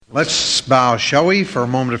Let's bow, shall we, for a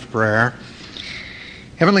moment of prayer.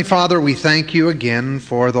 Heavenly Father, we thank you again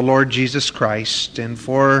for the Lord Jesus Christ and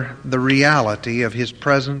for the reality of His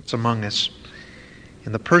presence among us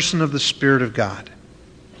in the person of the Spirit of God.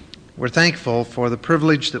 We're thankful for the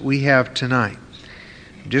privilege that we have tonight,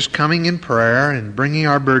 just coming in prayer and bringing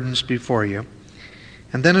our burdens before you,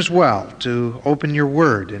 and then as well to open your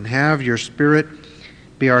Word and have your Spirit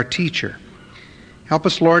be our teacher. Help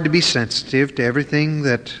us, Lord, to be sensitive to everything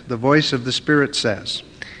that the voice of the Spirit says.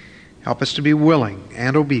 Help us to be willing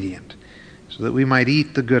and obedient so that we might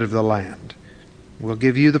eat the good of the land. We'll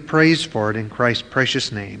give you the praise for it in Christ's precious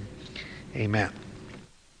name. Amen.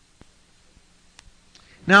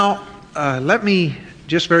 Now, let me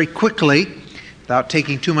just very quickly, without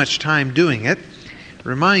taking too much time doing it,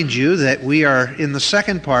 remind you that we are in the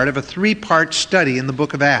second part of a three-part study in the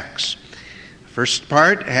book of Acts. First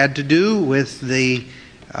part had to do with a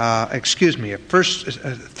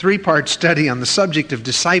three-part study on the subject of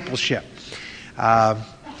discipleship.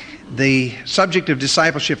 The subject of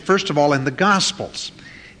discipleship, first of all, in the Gospels.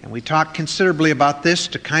 And we talked considerably about this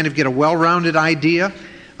to kind of get a well-rounded idea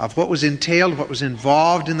of what was entailed, what was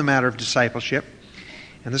involved in the matter of discipleship.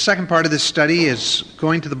 And the second part of this study is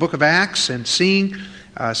going to the book of Acts and seeing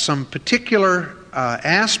some particular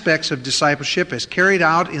aspects of discipleship as carried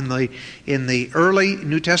out in the early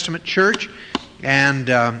New Testament church, and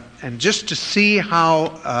just to see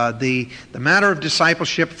how the matter of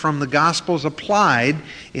discipleship from the Gospels applied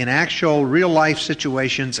in actual real life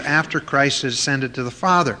situations after Christ has ascended to the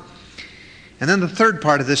Father. And then the third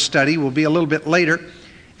part of this study will be a little bit later,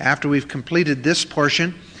 after we've completed this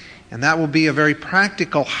portion, and that will be a very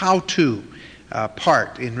practical how-to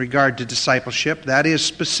part in regard to discipleship. That is,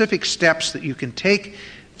 specific steps that you can take,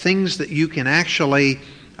 things that you can actually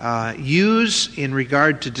use in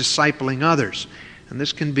regard to discipling others. And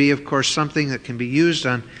this can be, of course, something that can be used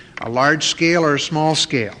on a large scale or a small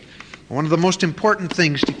scale. One of the most important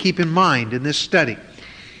things to keep in mind in this study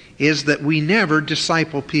is that we never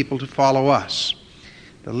disciple people to follow us.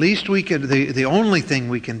 The least we can, the only thing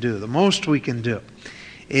we can do, the most we can do,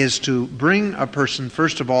 is to bring a person,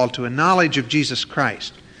 first of all, to a knowledge of Jesus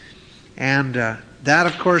Christ. And that,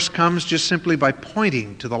 of course, comes just simply by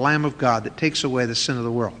pointing to the Lamb of God that takes away the sin of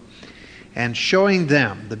the world and showing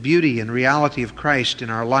them the beauty and reality of Christ in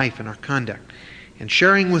our life and our conduct, and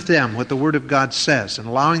sharing with them what the Word of God says, and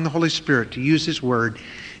allowing the Holy Spirit to use His Word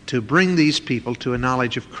to bring these people to a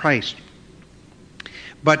knowledge of Christ.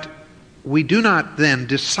 But we do not then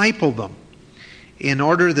disciple them in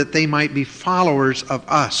order that they might be followers of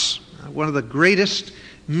us. One of the greatest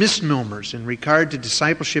misnomers in regard to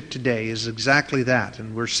discipleship today is exactly that.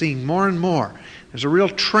 And we're seeing more and more. There's a real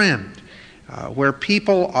trend where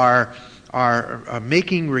people are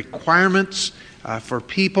making requirements for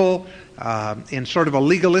people in sort of a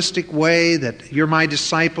legalistic way, that you're my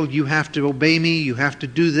disciple, you have to obey me, you have to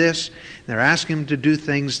do this. They're asking them to do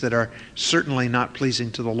things that are certainly not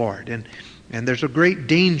pleasing to the Lord. And there's a great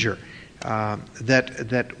danger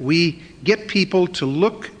that we get people to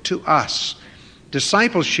look to us.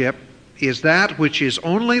 Discipleship is that which is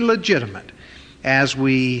only legitimate as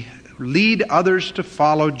we lead others to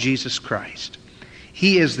follow Jesus Christ.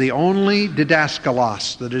 He is the only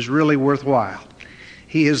didaskalos that is really worthwhile.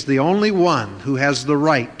 He is the only one who has the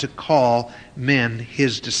right to call men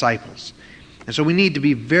His disciples. And so we need to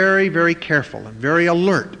be very, very careful and very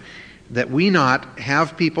alert that we not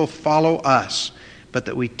have people follow us, but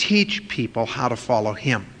that we teach people how to follow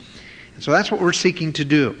Him. And so that's what we're seeking to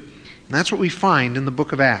do. And that's what we find in the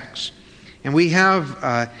book of Acts. And we have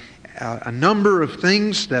a number of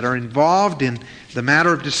things that are involved in the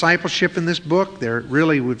matter of discipleship in this book.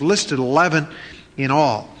 We've listed 11 in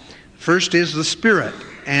all. First is the Spirit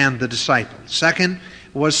and the disciple. Second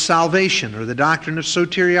was salvation, or the doctrine of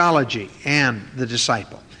soteriology, and the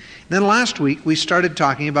disciple. And then last week we started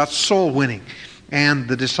talking about soul winning and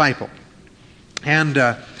the disciple. And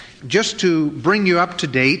just to bring you up to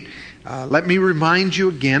date, let me remind you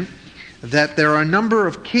again that there are a number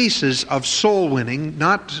of cases of soul winning,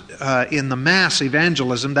 not in the mass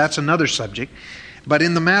evangelism, that's another subject, but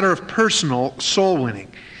in the matter of personal soul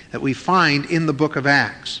winning that we find in the book of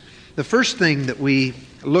Acts. The first thing that we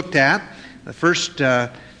looked at, the first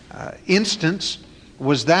instance,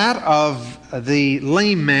 was that of the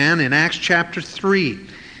lame man in Acts chapter 3.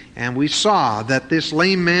 And we saw that this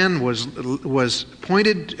lame man was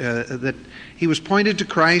pointed to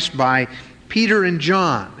Christ by Peter and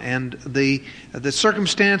John, and the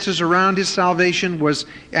circumstances around his salvation was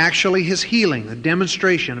actually his healing, a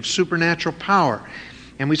demonstration of supernatural power.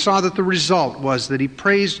 And we saw that the result was that he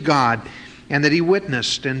praised God and that he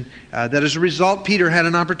witnessed, and that as a result Peter had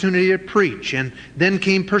an opportunity to preach. And then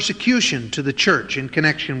came persecution to the church in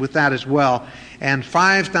connection with that as well, and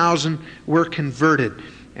 5,000 were converted.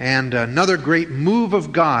 And another great move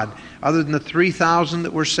of God, other than the 3,000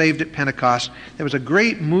 that were saved at Pentecost, there was a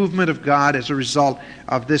great movement of God as a result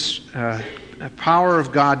of this power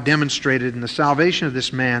of God demonstrated in the salvation of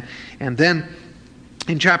this man. And then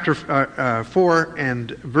in chapter 4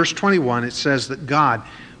 and verse 21, it says that God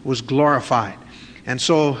was glorified. And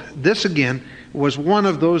so this again was one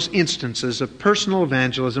of those instances of personal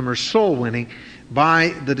evangelism or soul winning by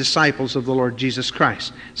the disciples of the Lord Jesus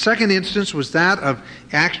Christ. Second instance was that of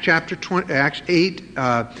Acts 8,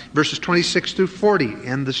 verses 26 through 40,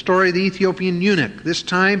 and the story of the Ethiopian eunuch. This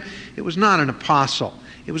time it was not an apostle,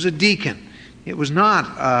 it was a deacon. It was not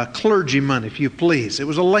a clergyman, if you please. It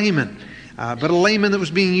was a layman, but a layman that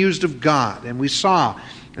was being used of God. And we saw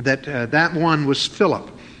that that one was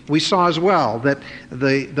Philip. We saw as well that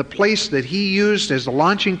the place that he used as the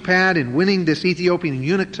launching pad in winning this Ethiopian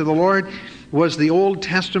eunuch to the Lord was the Old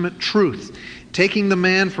Testament truth. Taking the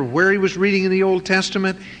man from where he was reading in the Old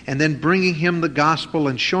Testament and then bringing him the gospel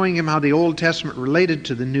and showing him how the Old Testament related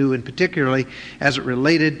to the New, and particularly as it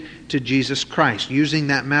related to Jesus Christ. Using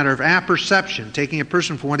that matter of apperception, taking a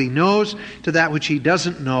person from what he knows to that which he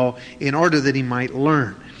doesn't know in order that he might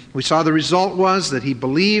learn. We saw the result was that he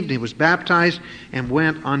believed, he was baptized, and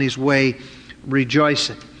went on his way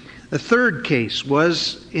rejoicing. The third case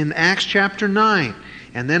was in Acts chapter 9.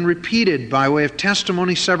 And then repeated by way of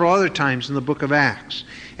testimony several other times in the book of Acts.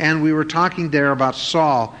 And we were talking there about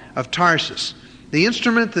Saul of Tarsus. The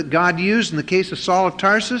instrument that God used in the case of Saul of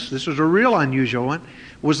Tarsus, this was a real unusual one,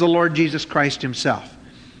 was the Lord Jesus Christ himself.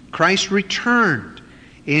 Christ returned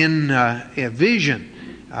in a vision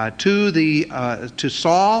to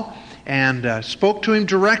Saul and spoke to him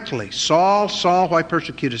directly. Saul, Saul, why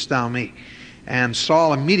persecutest thou me? And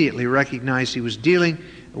Saul immediately recognized he was dealing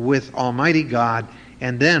with Almighty God.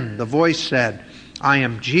 And then the voice said, I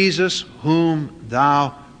am Jesus whom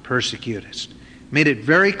thou persecutest. Made it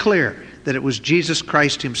very clear that it was Jesus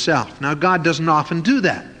Christ himself. Now God doesn't often do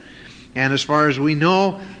that. And as far as we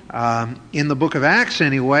know, in the book of Acts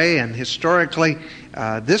anyway, and historically,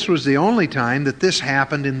 this was the only time that this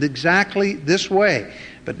happened in exactly this way.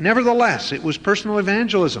 But nevertheless, it was personal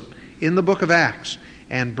evangelism in the book of Acts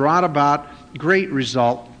and brought about great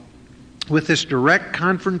result with this direct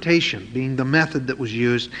confrontation being the method that was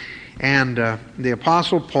used. And the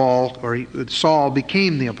Apostle Paul, or Saul,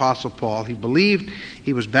 became the Apostle Paul. He believed,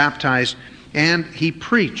 he was baptized, and he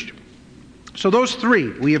preached. So those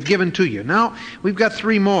three we have given to you. Now we've got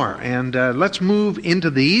three more, and let's move into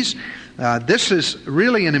these. This is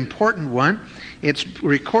really an important one. It's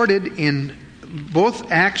recorded in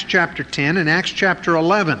both Acts chapter 10 and Acts chapter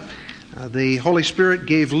 11. The Holy Spirit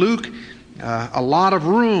gave Luke a lot of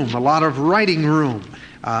room, a lot of writing room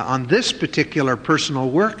on this particular personal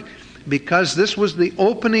work, because this was the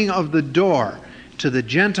opening of the door to the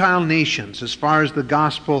Gentile nations as far as the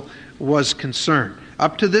gospel was concerned.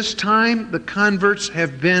 Up to this time, the converts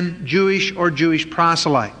have been Jewish or Jewish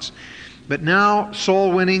proselytes. But now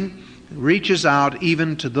soul winning reaches out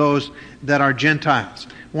even to those that are Gentiles.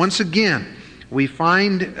 Once again, we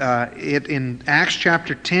find it in Acts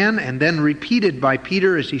chapter 10 and then repeated by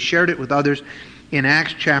Peter as he shared it with others in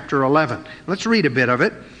Acts chapter 11. Let's read a bit of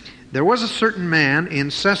it. There was a certain man in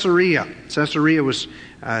Caesarea. Caesarea was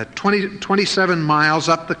 27 miles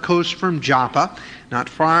up the coast from Joppa, not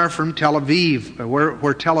far from Tel Aviv,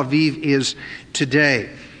 where Tel Aviv is today.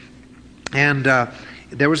 And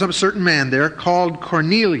there was a certain man there called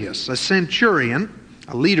Cornelius, a centurion,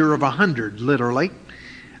 a leader of 100, literally,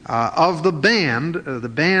 of the band. The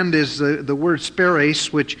band is the word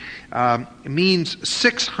speres, which means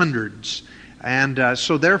 600s. And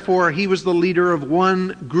so therefore he was the leader of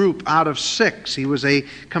one group out of 6. He was a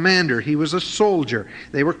commander. He was a soldier.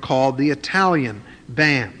 They were called the Italian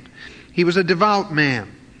band. He was a devout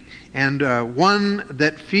man, and one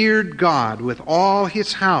that feared God with all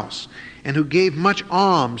his house, and who gave much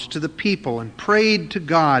alms to the people and prayed to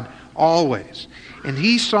God always. And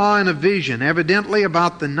he saw in a vision, evidently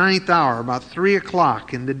about the 9th hour, about 3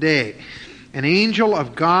 o'clock in the day, an angel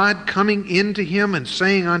of God coming into him and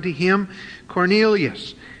saying unto him,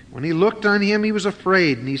 Cornelius. When he looked on him, he was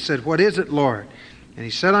afraid, and he said, What is it, Lord? And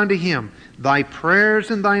he said unto him, Thy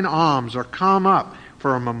prayers and thine alms are come up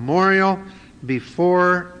for a memorial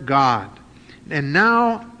before God. And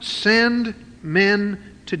now send men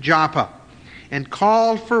to Joppa, and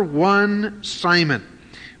call for one Simon,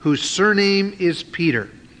 whose surname is Peter.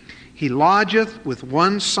 He lodgeth with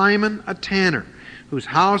one Simon a tanner, whose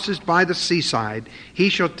house is by the seaside. He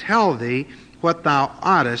shall tell thee what thou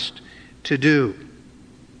oughtest to do.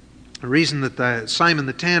 The reason that Simon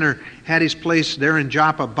the tanner had his place there in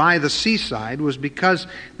Joppa by the seaside was because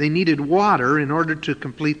they needed water in order to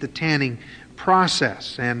complete the tanning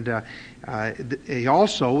process. And he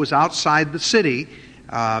also was outside the city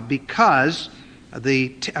because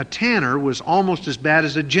a tanner was almost as bad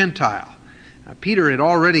as a Gentile. Peter had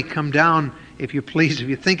already come down, if you please, if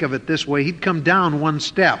you think of it this way, he'd come down one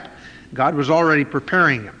step. God was already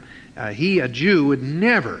preparing him. He, a Jew, would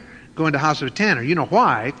never go into the house of a tanner. You know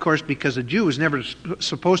why? Of course, because a Jew was never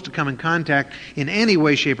supposed to come in contact in any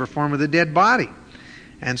way, shape, or form with a dead body.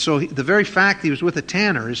 And so the very fact he was with a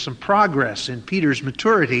tanner is some progress in Peter's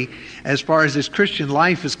maturity as far as his Christian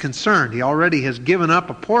life is concerned. He already has given up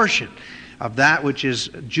a portion of that which is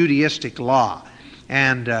Judaistic law.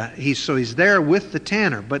 And he's there with the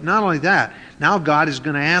tanner. But not only that, now God is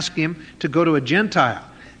going to ask him to go to a Gentile.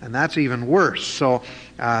 And that's even worse. So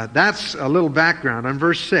that's a little background on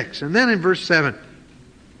verse 6. And then in verse 7,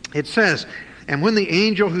 it says, "And when the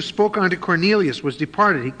angel who spoke unto Cornelius was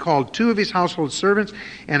departed, he called 2 of his household servants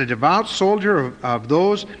and a devout soldier of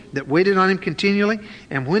those that waited on him continually.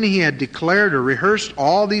 And when he had declared or rehearsed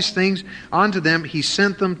all these things unto them, he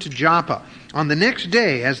sent them to Joppa. On the next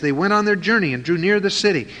day, as they went on their journey and drew near the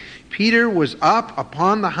city, Peter was up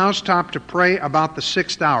upon the housetop to pray about the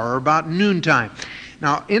 6th hour, or about noontime."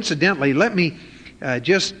 Now, incidentally, let me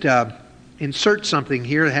just insert something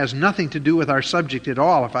here that has nothing to do with our subject at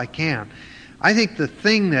all, if I can. I think the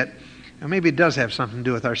thing that, maybe it does have something to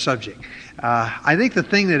do with our subject. I think the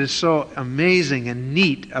thing that is so amazing and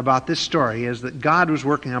neat about this story is that God was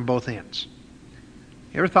working on both ends.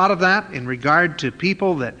 You ever thought of that in regard to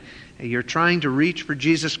people that you're trying to reach for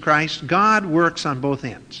Jesus Christ? God works on both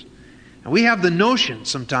ends. And we have the notion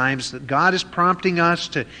sometimes that God is prompting us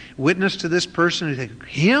to witness to this person. And we think,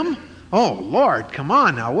 him? Oh, Lord, come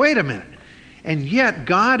on now, wait a minute. And yet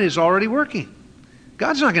God is already working.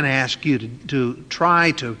 God's not going to ask you to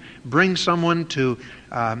try to bring someone to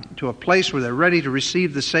a place where they're ready to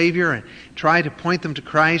receive the Savior and try to point them to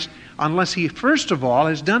Christ unless He, first of all,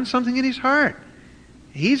 has done something in his heart.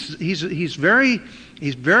 He's very,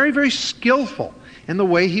 very skillful in the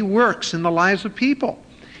way He works in the lives of people.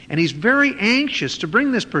 And He's very anxious to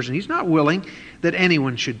bring this person. He's not willing that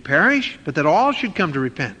anyone should perish, but that all should come to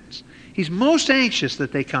repentance. He's most anxious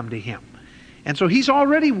that they come to Him. And so He's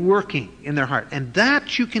already working in their heart. And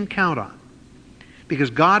that you can count on. Because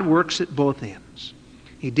God works at both ends.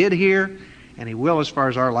 He did here, and He will as far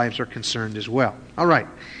as our lives are concerned as well. All right.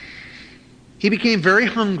 He became very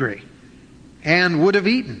hungry and would have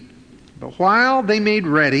eaten. But while they made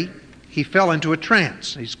ready, he fell into a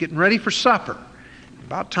trance. He's getting ready for supper.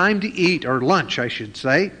 About time to eat, or lunch, I should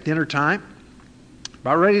say, dinner time.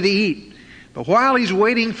 About ready to eat. But while he's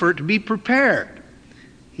waiting for it to be prepared,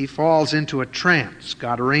 he falls into a trance.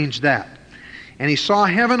 God arranged that. And he saw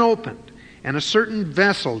heaven opened, and a certain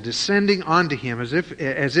vessel descending onto him as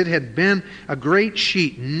it had been a great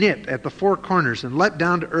sheet knit at the four corners and let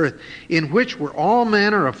down to earth, in which were all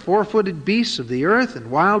manner of four-footed beasts of the earth,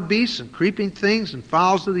 and wild beasts, and creeping things, and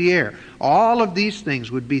fowls of the air. All of these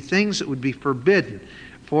things would be things that would be forbidden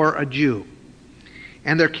for a Jew.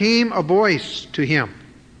 And there came a voice to him,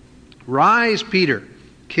 "Rise, Peter,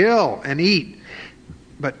 kill and eat."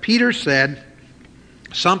 But Peter said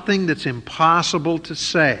something that's impossible to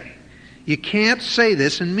say. You can't say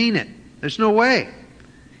this and mean it. There's no way.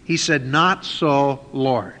 He said, "Not so,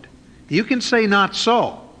 Lord." You can say "not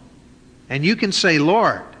so," and you can say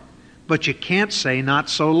 "Lord," but you can't say "not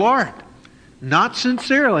so, Lord." Not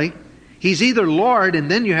sincerely. He's either Lord, and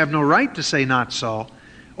then you have no right to say "not so,"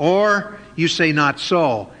 or you say "not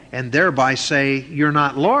so," and thereby say you're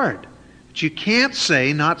not Lord. But you can't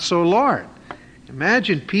say "not so, Lord."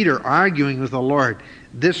 Imagine Peter arguing with the Lord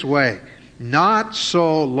this way. "Not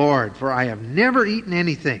so, Lord, for I have never eaten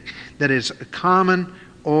anything that is common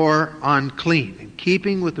or unclean." In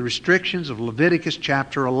keeping with the restrictions of Leviticus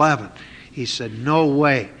chapter 11. He said, "No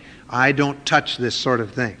way. I don't touch this sort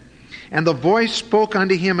of thing." And the voice spoke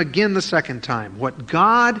unto him again the second time, "What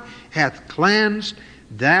God hath cleansed,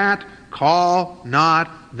 that call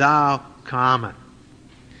not thou common."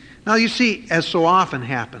 Now you see, as so often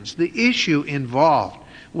happens, the issue involved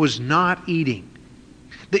was not eating.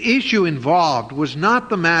 The issue involved was not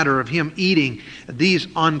the matter of him eating these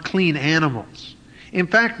unclean animals. In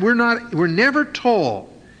fact, we're never told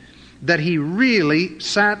that he really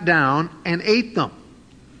sat down and ate them.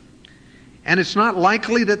 And it's not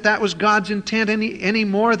likely that that was God's intent any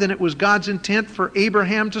more than it was God's intent for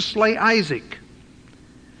Abraham to slay Isaac.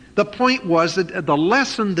 The point was that the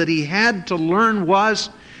lesson that he had to learn was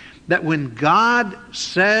that when God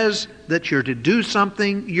says that you're to do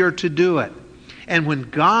something, you're to do it. And when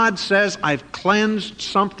God says, I've cleansed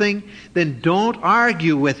something, then don't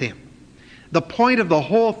argue with Him. The point of the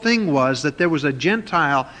whole thing was that there was a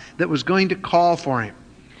Gentile that was going to call for him.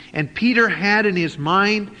 And Peter had in his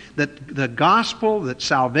mind that the gospel, that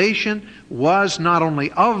salvation was not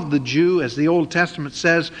only of the Jew, as the Old Testament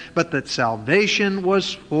says, but that salvation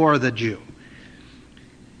was for the Jew.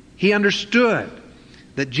 He understood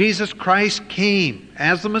that Jesus Christ came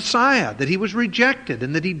as the Messiah, that He was rejected,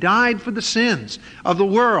 and that He died for the sins of the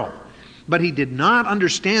world. But he did not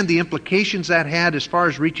understand the implications that had as far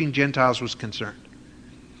as reaching Gentiles was concerned.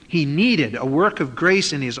 He needed a work of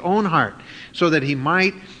grace in his own heart so that he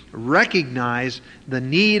might recognize the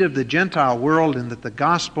need of the Gentile world and that the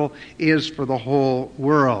gospel is for the whole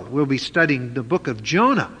world. We'll be studying the book of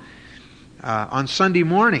Jonah on Sunday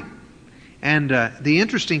morning. And the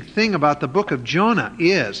interesting thing about the book of Jonah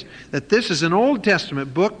is that this is an Old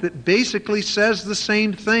Testament book that basically says the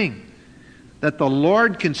same thing. That the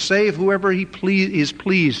Lord can save whoever He is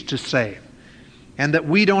pleased to save. And that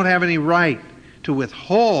we don't have any right to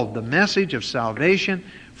withhold the message of salvation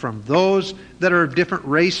from those that are of different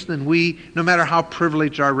race than we, no matter how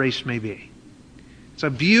privileged our race may be. It's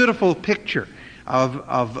a beautiful picture of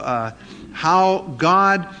how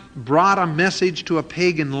God brought a message to a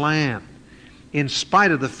pagan land in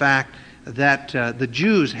spite of the fact that the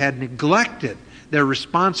Jews had neglected their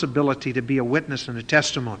responsibility to be a witness and a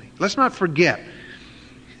testimony. Let's not forget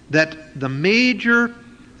that the major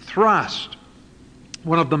thrust,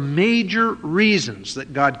 one of the major reasons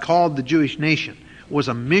that God called the Jewish nation was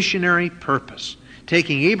a missionary purpose.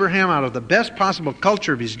 Taking Abraham out of the best possible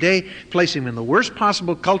culture of his day, placing him in the worst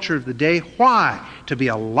possible culture of the day. Why? To be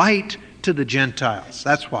a light to the Gentiles.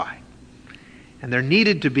 That's why. And there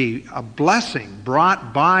needed to be a blessing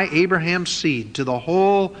brought by Abraham's seed to the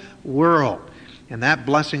whole world. And that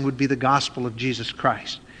blessing would be the gospel of Jesus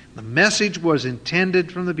Christ. The message was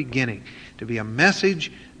intended from the beginning to be a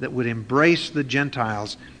message that would embrace the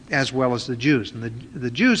Gentiles as well as the Jews. And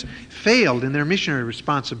the Jews failed in their missionary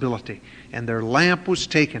responsibility, and their lamp was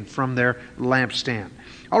taken from their lampstand.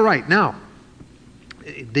 All right, now,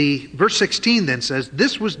 the verse 16 then says,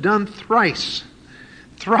 this was done thrice.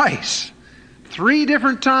 Thrice. 3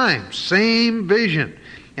 different times. Same vision.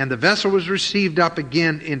 And the vessel was received up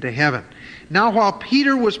again into heaven. Now while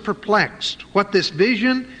Peter was perplexed what this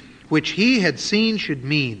vision which he had seen should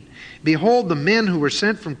mean, behold, the men who were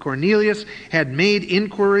sent from Cornelius had made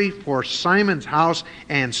inquiry for Simon's house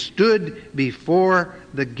and stood before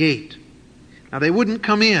the gate. Now they wouldn't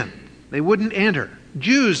come in. They wouldn't enter.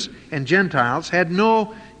 Jews and Gentiles had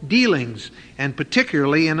no dealings, and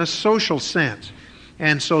particularly in a social sense.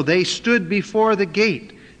 And so they stood before the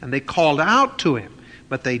gate and they called out to him,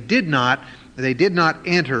 but they did not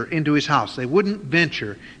enter into his house. They wouldn't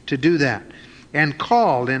venture to do that. And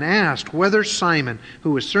called and asked whether Simon,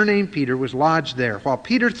 who was surnamed Peter, was lodged there. While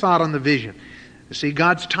Peter thought on the vision. You see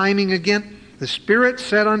God's timing again? The Spirit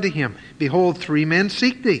said unto him, behold, 3 men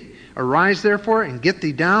seek thee. Arise therefore and get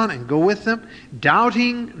thee down and go with them,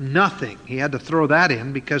 doubting nothing. He had to throw that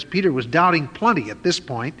in because Peter was doubting plenty at this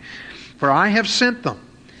point. For I have sent them.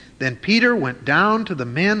 Then Peter went down to the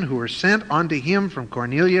men who were sent unto him from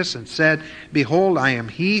Cornelius and said, behold, I am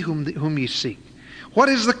he whom ye seek. What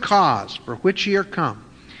is the cause for which ye are come?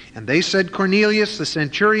 And they said, Cornelius the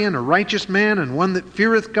centurion, a righteous man, and one that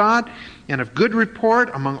feareth God, and of good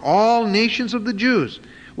report among all nations of the Jews,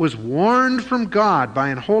 was warned from God by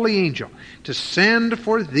an holy angel to send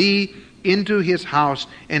for thee into his house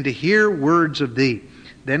and to hear words of thee.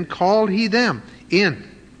 Then called he them in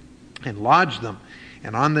and lodged them.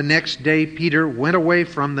 And on the next day Peter went away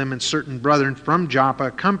from them, and certain brethren from Joppa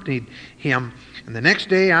accompanied him. And the next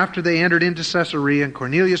day after they entered into Caesarea, and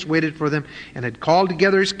Cornelius waited for them, and had called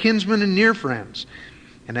together his kinsmen and near friends.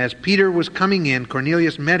 And as Peter was coming in,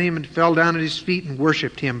 Cornelius met him and fell down at his feet and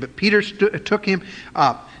worshipped him. But Peter took him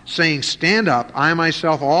up, saying, stand up, I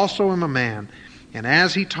myself also am a man. And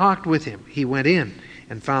as he talked with him, he went in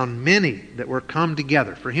and found many that were come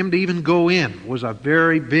together. For him to even go in was a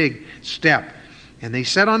very big step. And they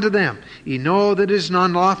said unto them, ye know that it is an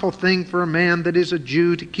unlawful thing for a man that is a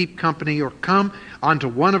Jew to keep company or come unto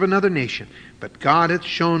one of another nation. But God hath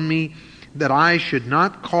shown me that I should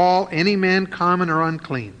not call any man common or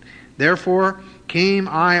unclean. Therefore came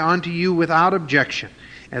I unto you without objection,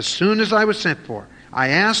 as soon as I was sent for. I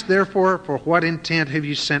asked therefore, for what intent have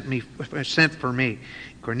you sent for me?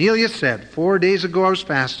 Cornelius said, 4 days ago I was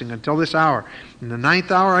fasting until this hour. In the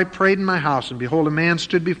 9th hour I prayed in my house, and behold, a man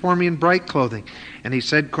stood before me in bright clothing. And he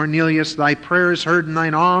said, Cornelius, thy prayer is heard, and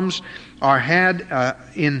thine alms are had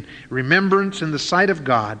in remembrance in the sight of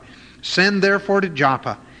God. Send therefore to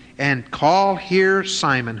Joppa, and call here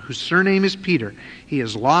Simon, whose surname is Peter. He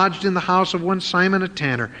is lodged in the house of one Simon a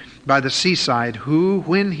tanner by the seaside, who,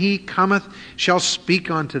 when he cometh, shall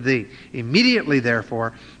speak unto thee. Immediately,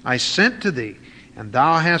 therefore, I sent to thee, and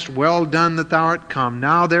thou hast well done that thou art come.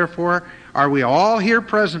 Now, therefore, are we all here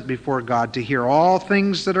present before God to hear all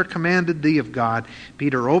things that are commanded thee of God?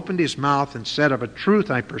 Peter opened his mouth and said, Of a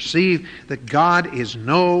truth I perceive that God is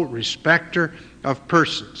no respecter of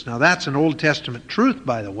persons. Now that's an Old Testament truth,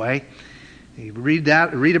 by the way. You read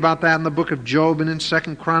about that in the book of Job and in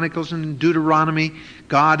 2 Chronicles and in Deuteronomy.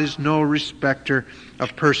 God is no respecter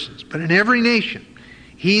of persons. But in every nation,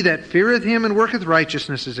 he that feareth him and worketh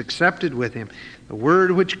righteousness is accepted with him. The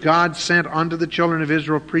word which God sent unto the children of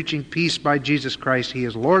Israel, preaching peace by Jesus Christ, he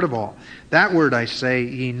is Lord of all. That word, I say,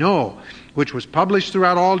 ye know, which was published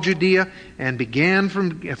throughout all Judea, and began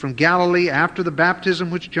from Galilee after the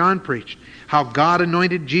baptism which John preached, how God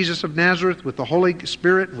anointed Jesus of Nazareth with the Holy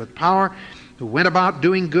Spirit and with power, who went about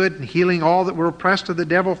doing good and healing all that were oppressed of the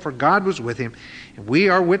devil, for God was with him. And we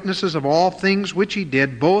are witnesses of all things which he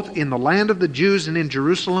did, both in the land of the Jews and in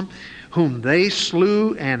Jerusalem, whom they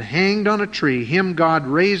slew and hanged on a tree. Him God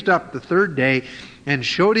raised up the third day and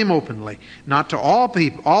showed him openly, not to all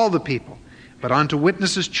the people, but unto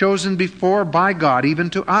witnesses chosen before by God,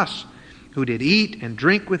 even to us, who did eat and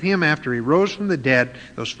drink with him after he rose from the dead,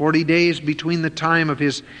 those 40 days between the time of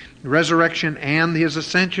his resurrection and his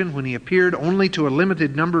ascension, when he appeared only to a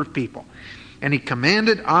limited number of people. And he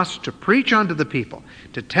commanded us to preach unto the people,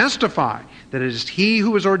 to testify that it is he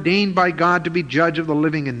who was ordained by God to be judge of the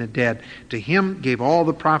living and the dead. To him gave all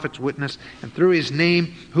the prophets witness, and through his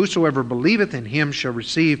name whosoever believeth in him shall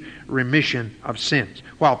receive remission of sins.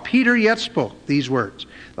 While Peter yet spoke these words,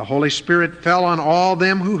 the Holy Spirit fell on all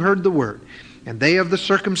them who heard the word, and they of the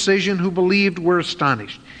circumcision who believed were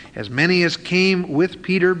astonished, as many as came with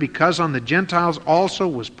Peter, because on the Gentiles also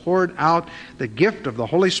was poured out the gift of the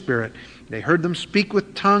Holy Spirit. They heard them speak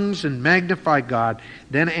with tongues and magnify God.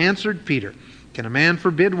 Then answered Peter, Can a man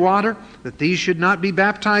forbid water, that these should not be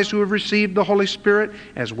baptized who have received the Holy Spirit,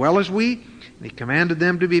 as well as we? And he commanded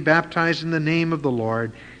them to be baptized in the name of the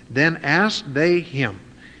Lord. Then asked they him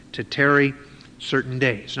to tarry certain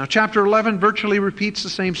days. Now chapter 11 virtually repeats the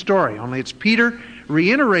same story, only it's Peter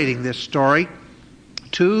reiterating this story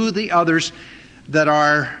to the others that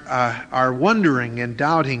are wondering and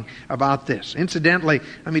doubting about this. Incidentally,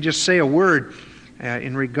 let me just say a word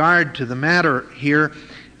in regard to the matter here.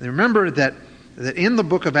 Remember that in the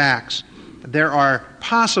book of Acts, there are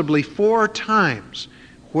possibly 4 times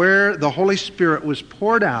where the Holy Spirit was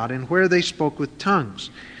poured out and where they spoke with tongues.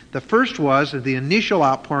 The first was the initial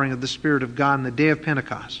outpouring of the Spirit of God on the day of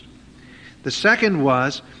Pentecost. The second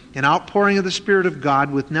was an outpouring of the Spirit of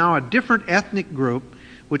God with now a different ethnic group,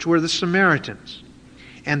 which were the Samaritans.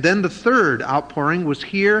 And then the third outpouring was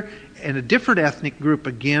here in a different ethnic group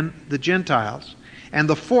again, the Gentiles. And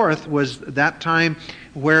the fourth was that time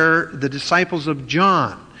where the disciples of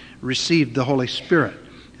John received the Holy Spirit.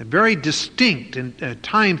 A very distinct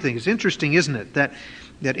time thing. It's interesting, isn't it, that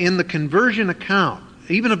in the conversion account,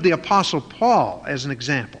 even of the Apostle Paul as an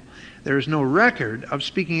example, there is no record of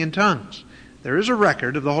speaking in tongues. There is a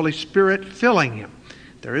record of the Holy Spirit filling him.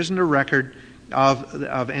 There isn't a record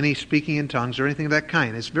of any speaking in tongues or anything of that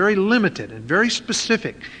kind. It's very limited and very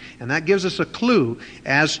specific, and that gives us a clue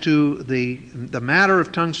as to the matter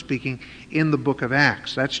of tongue speaking in the book of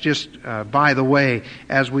Acts. That's just by the way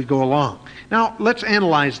as we go along. Now let's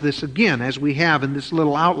analyze this again as we have in this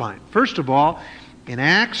little outline. First of all, in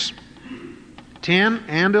Acts 10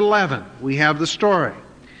 and 11 we have the story.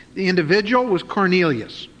 The individual was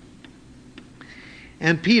Cornelius,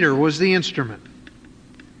 and Peter was the instrument,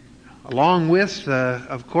 along with,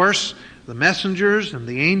 of course, the messengers and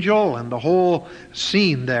the angel and the whole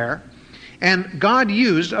scene there. And God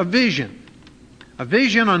used a vision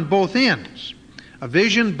on both ends, a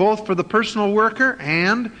vision both for the personal worker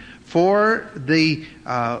and for the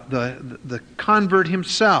convert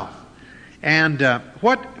himself. And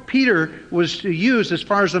what Peter was to use as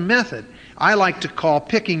far as a method, I like to call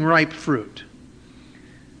picking ripe fruit,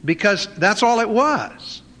 because that's all it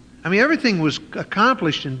was. I mean, everything was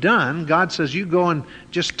accomplished and done. God says, you go and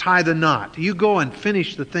just tie the knot. You go and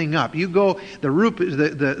finish the thing up. You go,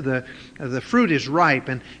 the fruit is ripe,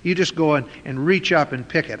 and you just go and reach up and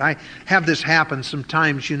pick it. I have this happen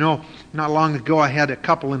sometimes, Not long ago I had a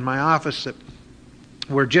couple in my office that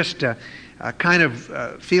were just kind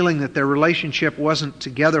of feeling that their relationship wasn't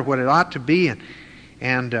together what it ought to be.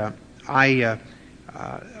 And I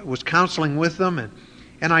was counseling with them,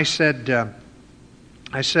 and I said,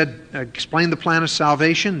 explained the plan of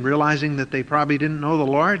salvation, realizing that they probably didn't know the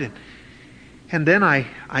Lord. And then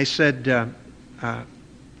I said,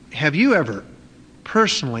 have you ever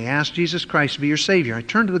personally asked Jesus Christ to be your Savior? I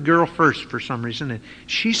turned to the girl first for some reason, and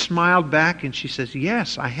she smiled back and she says,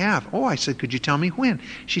 yes, I have. Oh, I said, could you tell me when?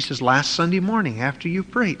 She says, last Sunday morning after you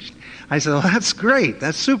preached. I said, well, that's great.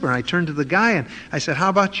 That's super. And I turned to the guy and I said, how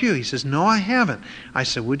about you? He says, no, I haven't. I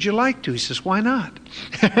said, would you like to? He says, why not?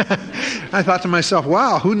 I thought to myself,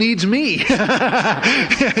 wow, who needs me?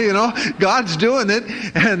 God's doing it,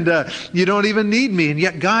 and you don't even need me. And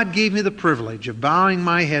yet God gave me the privilege of bowing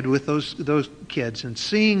my head with those kids and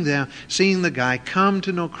seeing the guy come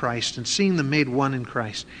to know Christ and seeing them made one in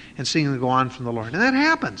Christ and seeing them go on from the Lord. And that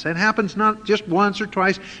happens. That happens not just once or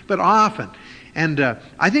twice, but often. And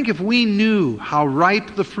I think if we knew how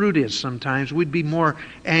ripe the fruit is sometimes, we'd be more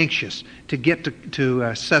anxious to get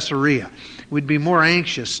to Caesarea. We'd be more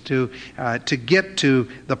anxious to get to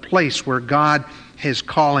the place where God is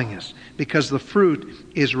calling us, because the fruit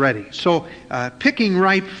is ready. So picking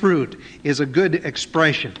ripe fruit is a good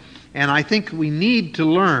expression. And I think we need to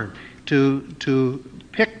learn to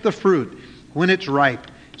pick the fruit when it's ripe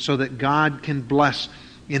so that God can bless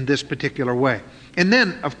in this particular way. And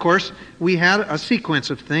then, of course, we had a sequence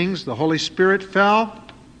of things. The Holy Spirit fell.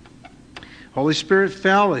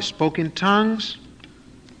 They spoke in tongues.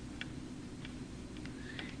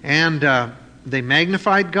 And they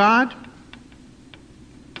magnified God.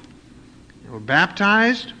 They were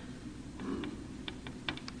baptized.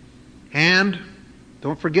 And,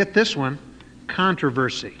 don't forget this one,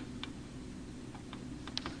 controversy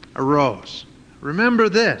arose. Remember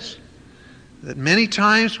this, that many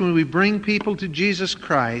times when we bring people to Jesus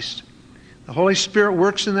Christ, the Holy Spirit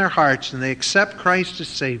works in their hearts and they accept Christ as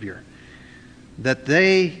Savior, that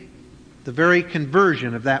the very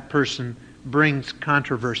conversion of that person brings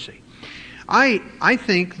controversy. I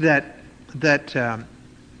think that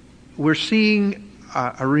we're seeing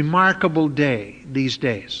a remarkable day these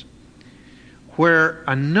days where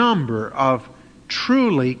a number of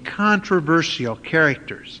truly controversial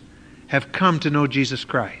characters have come to know Jesus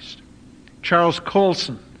Christ. Charles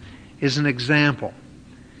Colson is an example.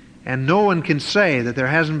 And no one can say that there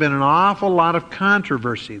hasn't been an awful lot of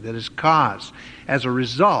controversy that is caused as a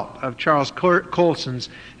result of Charles Colson's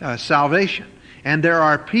salvation. And there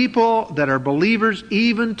are people that are believers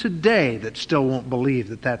even today that still won't believe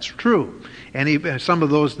that that's true. And even some of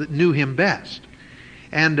those that knew him best.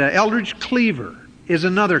 And Eldridge Cleaver is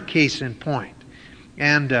another case in point.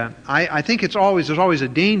 And I think there's always a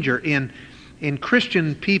danger in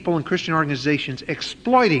Christian people and Christian organizations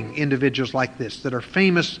exploiting individuals like this that are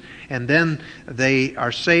famous, and then they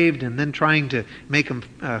are saved, and then trying to make them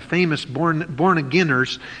famous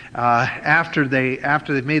born-againers after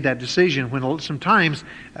they've made that decision, when sometimes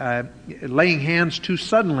laying hands too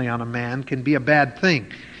suddenly on a man can be a bad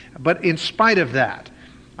thing. But in spite of that,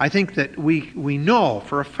 I think that we know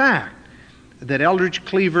for a fact that Eldridge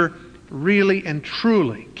Cleaver really and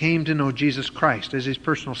truly came to know Jesus Christ as his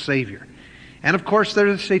personal Savior. And of course, there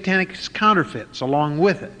are the satanic counterfeits along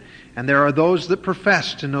with it. And there are those that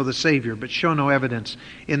profess to know the Savior but show no evidence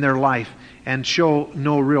in their life and show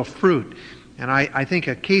no real fruit. And I think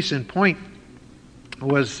a case in point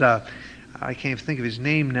was, I can't think of his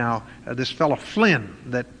name now, this fellow Flynn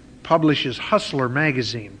that publishes Hustler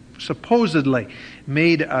magazine, supposedly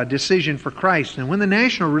made a decision for Christ. And when the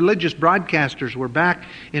national religious broadcasters were back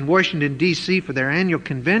in Washington, D.C. for their annual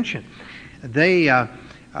convention, they...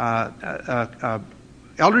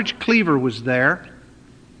 Eldridge Cleaver was there,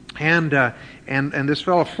 and this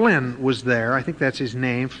fellow Flynn was there. I think that's his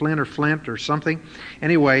name, Flynn or Flint or something.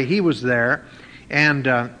 Anyway, he was there, and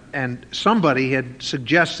somebody had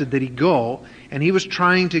suggested that he go, and he was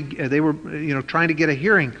trying to. They were trying to get a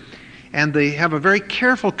hearing, and they have a very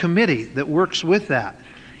careful committee that works with that.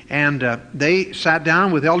 And they sat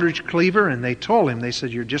down with Eldridge Cleaver, and they told him, they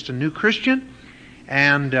said, "You're just a new Christian,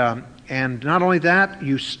 and not only that,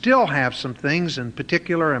 you still have some things, in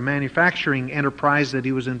particular a manufacturing enterprise that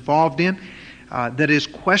he was involved in, that is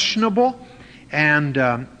questionable.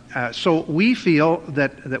 And so we feel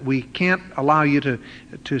that we can't allow you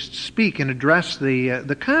to speak and address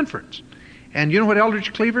the conference." And you know what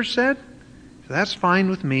Eldridge Cleaver said? "That's fine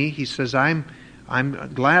with me." He says, I'm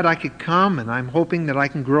glad I could come, and I'm hoping that I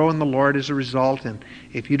can grow in the Lord as a result. And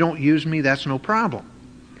if you don't use me, that's no problem.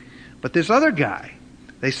 But this other guy,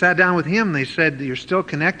 they sat down with him. They said, "You're still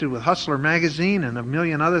connected with Hustler magazine and a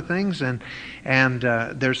million other things, and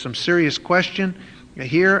there's some serious question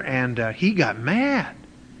here." And he got mad,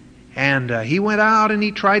 and he went out and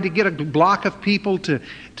he tried to get a block of people to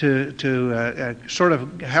sort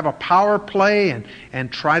of have a power play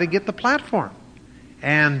and try to get the platform.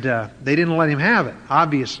 And they didn't let him have it,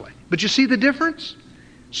 obviously. But you see the difference?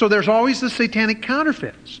 So there's always the satanic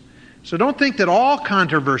counterfeits. So don't think that all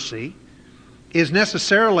controversy is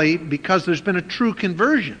necessarily because there's been a true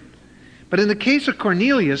conversion. But in the case of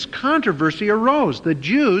Cornelius, controversy arose. The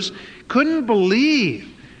Jews couldn't believe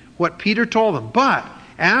what Peter told them. But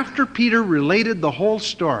after Peter related the whole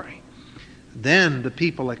story, then the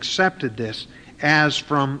people accepted this as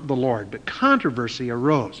from the Lord. But controversy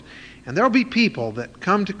arose. And there will be people that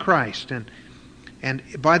come to Christ, and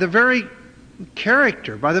by the very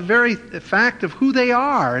character, by the very fact of who they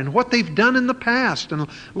are and what they've done in the past and a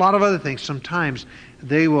lot of other things, sometimes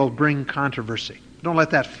they will bring controversy. Don't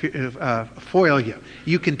let that foil you.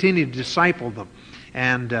 You continue to disciple them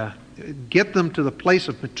and get them to the place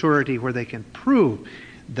of maturity where they can prove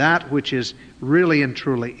that which is really and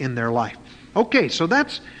truly in their life. Okay, so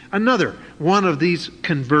that's another one of these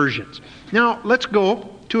conversions. Now, let's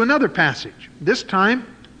go to another passage. This time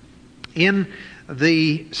in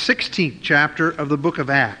the 16th chapter of the book of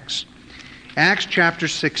Acts. Acts chapter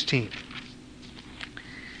 16.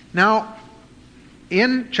 Now,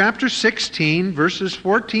 in chapter 16, verses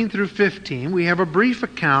 14 through 15, we have a brief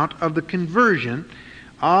account of the conversion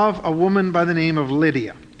of a woman by the name of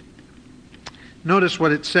Lydia. Notice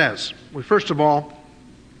what it says. We first of all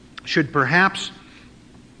should perhaps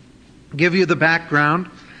give you the background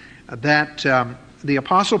that the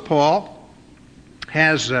Apostle Paul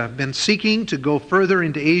has been seeking to go further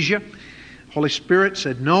into Asia. Holy Spirit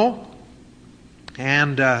said no.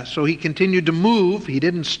 And so he continued to move. He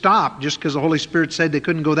didn't stop just because the Holy Spirit said they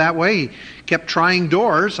couldn't go that way. He kept trying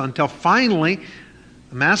doors until finally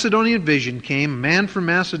a Macedonian vision came. A man from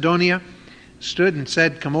Macedonia stood and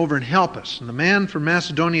said, "Come over and help us." And the man from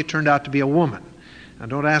Macedonia turned out to be a woman. Now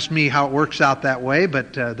don't ask me how it works out that way,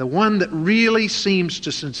 but the one that really seems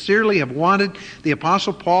to sincerely have wanted the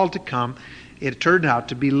Apostle Paul to come, it turned out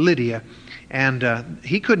to be Lydia. And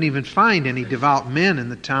he couldn't even find any devout men in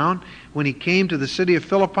the town. When he came to the city of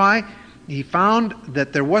Philippi, he found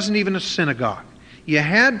that there wasn't even a synagogue. You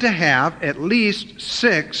had to have at least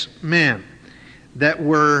 6 men that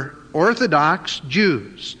were Orthodox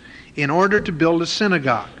Jews in order to build a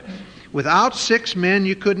synagogue. Without 6 men,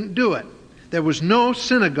 you couldn't do it. There was no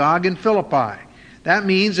synagogue in Philippi. That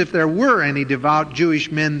means if there were any devout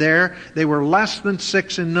Jewish men there, they were less than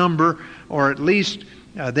 6 in number, or at least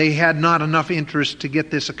they had not enough interest to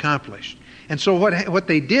get this accomplished. And so what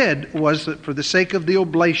they did was that for the sake of the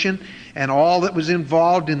oblation and all that was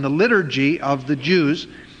involved in the liturgy of the Jews,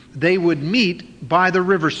 they would meet by the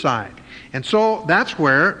riverside. And so that's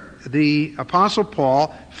where the Apostle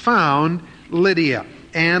Paul found Lydia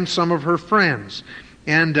and some of her friends.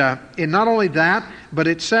 And not only that, but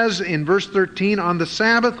it says in verse 13, "On the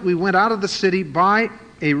Sabbath we went out of the city by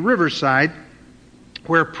a riverside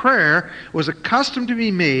where prayer was accustomed to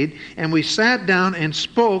be made, and we sat down and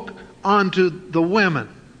spoke unto the women."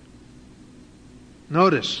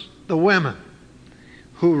 Notice, the women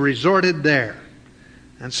who resorted there.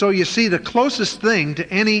 And so you see, the closest thing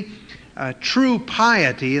to any true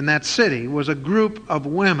piety in that city was a group of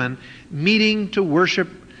women meeting to worship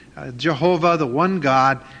Jehovah, the one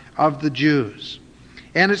God of the Jews.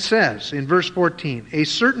 And it says in verse 14, "A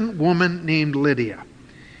certain woman named Lydia,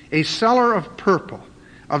 a seller of purple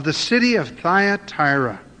of the city of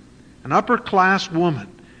Thyatira," an upper-class woman,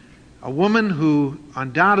 a woman who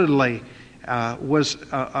undoubtedly was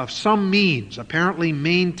of some means, apparently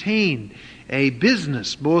maintained a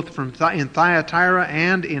business both in Thyatira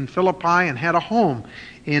and in Philippi, and had a home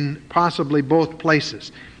in possibly both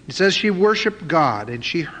places. It says she worshiped God, and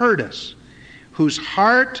she heard us, whose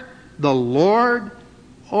heart the Lord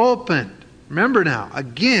opened. Remember now,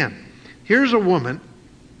 again, here's a woman,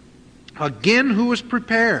 again, who was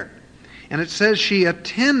prepared. And it says she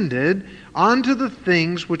attended unto the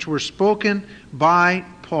things which were spoken by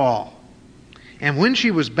Paul. And when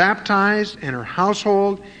she was baptized and her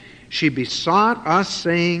household, she besought us,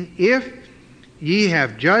 saying, "If ye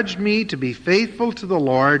have judged me to be faithful to the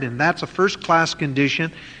Lord," and that's a first-class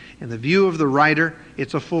condition. In the view of the writer,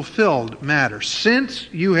 it's a fulfilled matter. "Since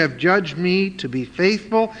you have judged me to be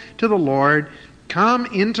faithful to the Lord, come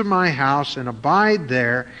into my house and abide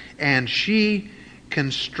there." And she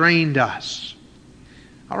constrained us.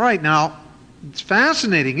 All right, now, it's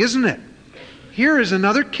fascinating, isn't it? Here is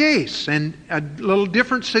another case and a little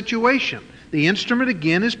different situation. The instrument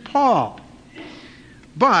again is Paul.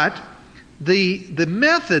 But the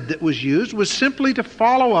method that was used was simply to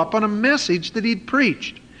follow up on a message that he'd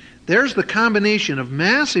preached. There's the combination of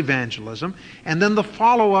mass evangelism and then the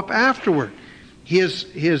follow-up afterward. His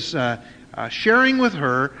sharing with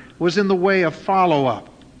her was in the way of follow-up.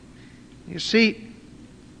 You see,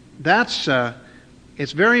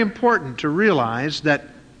 it's very important to realize that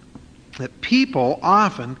people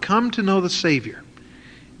often come to know the Savior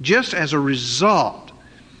just as a result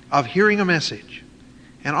of hearing a message.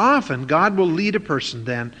 And often God will lead a person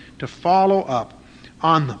then to follow up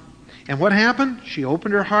on them. And what happened? She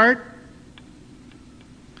opened her heart.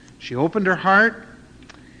 She opened her heart.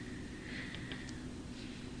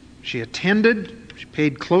 She attended. She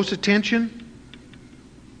paid close attention.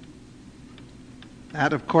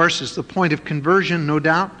 That, of course, is the point of conversion, no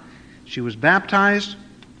doubt. She was baptized,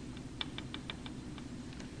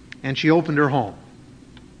 and she opened her home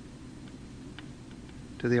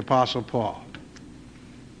to the Apostle Paul.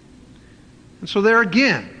 And so there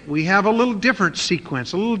again, we have a little different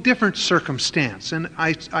sequence, a little different circumstance. And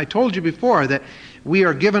I told you before that we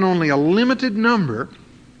are given only a limited number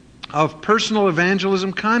of personal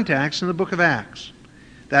evangelism contacts in the book of Acts.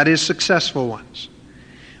 That is, successful ones.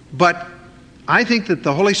 But I think that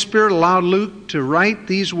the Holy Spirit allowed Luke to write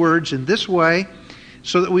these words in this way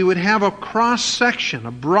so that we would have a cross-section,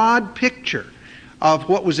 a broad picture of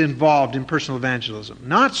what was involved in personal evangelism.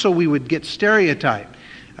 Not so we would get stereotyped.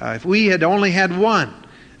 If we had only had one,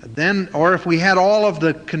 then, or if we had all of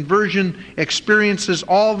the conversion experiences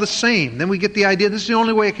all the same, then we get the idea this is the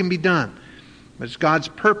only way it can be done. But it's God's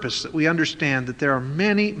purpose that we understand that there are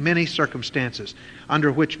many, many circumstances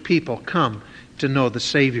under which people come to know the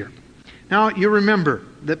Savior. Now, you remember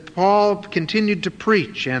that Paul continued to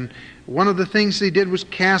preach, and one of the things he did was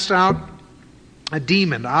cast out a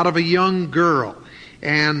demon out of a young girl.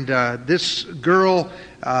 And this girl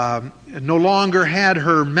no longer had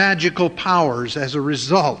her magical powers as a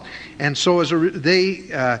result. And so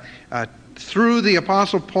they threw the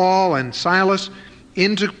Apostle Paul and Silas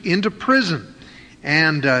into prison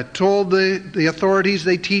and told the authorities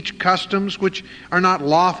they teach customs which are not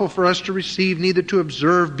lawful for us to receive, neither to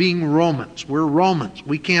observe, being Romans. We're Romans.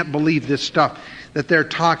 We can't believe this stuff that they're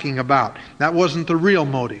talking about. That wasn't the real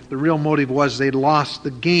motive. The real motive was they'd lost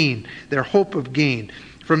the gain, their hope of gain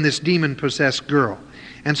from this demon-possessed girl.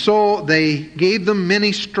 And so they gave them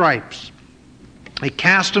many stripes. They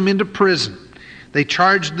cast them into prison. They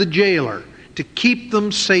charged the jailer to keep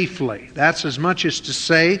them safely. That's as much as to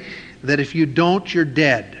say that if you don't, you're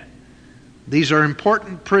dead. These are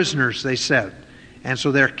important prisoners, they said. And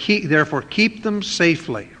so therefore keep them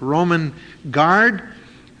safely. Roman guard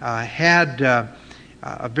had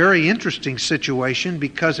a very interesting situation,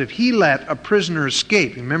 because if he let a prisoner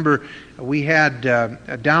escape, remember we had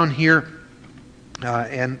down here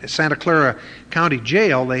in Santa Clara County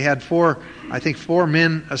Jail, they had four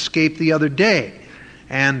men escape the other day.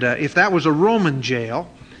 And if that was a Roman jail,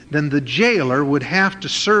 then the jailer would have to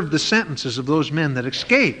serve the sentences of those men that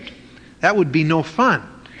escaped. That would be no fun.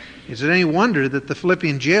 Is it any wonder that the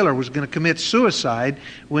Philippian jailer was going to commit suicide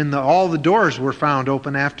when all the doors were found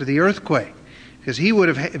open after the earthquake? Because he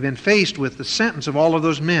would have been faced with the sentence of all of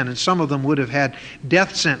those men, and some of them would have had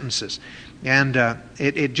death sentences. And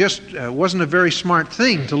it just wasn't a very smart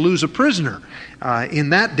thing to lose a prisoner in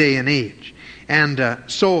that day and age. And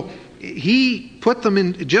so he put them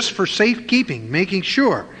in just for safekeeping, making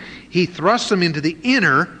sure. He thrust them into the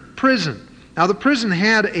inner prison. Now the prison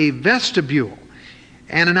had a vestibule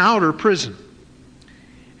and an outer prison.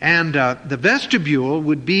 And the vestibule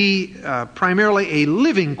would be primarily a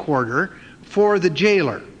living quarter for the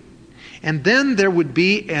jailer. And then there would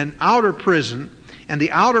be an outer prison, and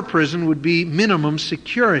the outer prison would be minimum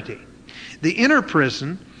security. The inner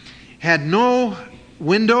prison had no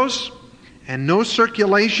windows and no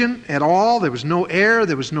circulation at all. There was no air,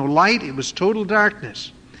 there was no light, it was total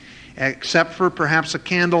darkness, except for perhaps a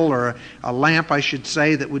candle or a lamp, I should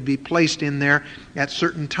say, that would be placed in there at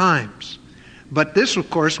certain times. But this, of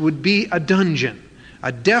course, would be a dungeon,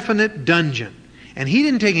 a definite dungeon. And he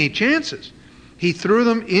didn't take any chances. He threw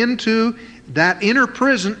them into that inner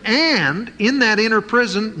prison, and in that inner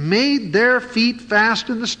prison made their feet fast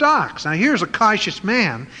in the stocks. Now here's a cautious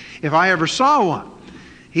man, if I ever saw one.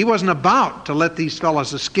 He wasn't about to let these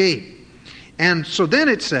fellows escape. And so then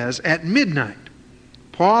it says, at midnight,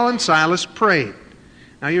 Paul and Silas prayed.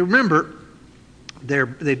 Now you remember,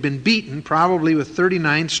 they'd been beaten probably with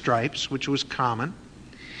 39 stripes, which was common.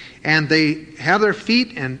 And they have their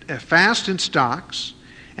feet fast in stocks,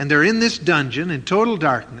 and they're in this dungeon in total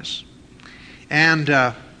darkness. And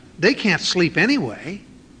they can't sleep anyway.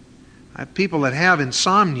 People that have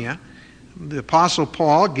insomnia, the Apostle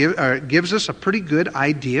Paul gives us a pretty good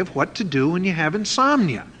idea of what to do when you have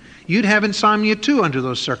insomnia. You'd have insomnia too under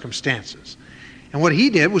those circumstances. And what he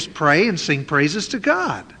did was pray and sing praises to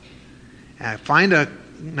God. Find a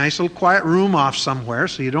nice little quiet room off somewhere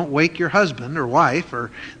so you don't wake your husband or wife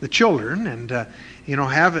or the children, and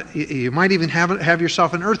you might even have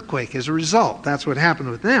yourself an earthquake as a result. That's what happened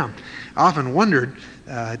with them. I often wondered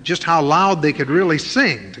just how loud they could really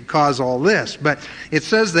sing to cause all this. But it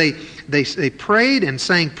says they prayed and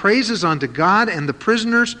sang praises unto God, and the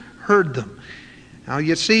prisoners heard them. Now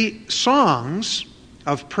you see, songs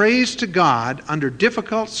of praise to God under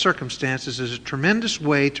difficult circumstances is a tremendous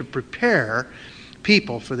way to prepare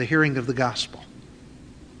people for the hearing of the gospel.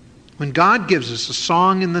 When God gives us a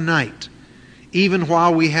song in the night, even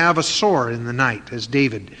while we have a sword in the night, as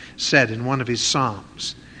David said in one of his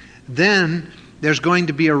psalms, then there's going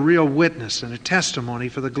to be a real witness and a testimony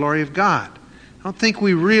for the glory of God. I don't think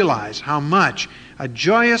we realize how much a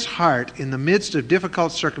joyous heart in the midst of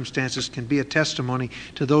difficult circumstances can be a testimony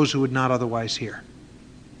to those who would not otherwise hear.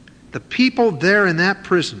 The people there in that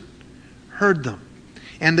prison heard them.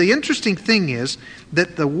 And the interesting thing is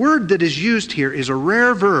that the word that is used here is a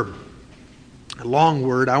rare verb. A long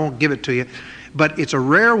word, I won't give it to you, but it's a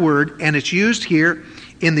rare word, and it's used here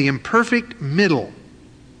in the imperfect middle.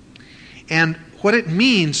 And what it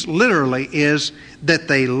means literally is that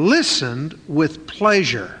they listened with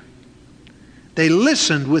pleasure. They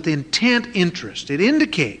listened with intent interest. It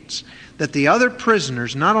indicates that the other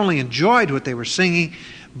prisoners not only enjoyed what they were singing,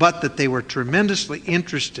 but that they were tremendously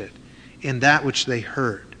interested in that which they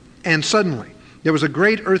heard. And suddenly, there was a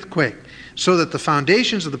great earthquake, so that the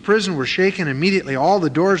foundations of the prison were shaken. Immediately all the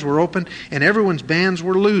doors were opened, and everyone's bands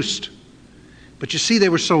were loosed. But you see, they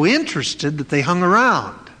were so interested that they hung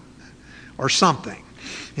around, or something.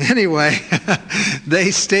 Anyway,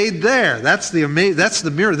 they stayed there. That's the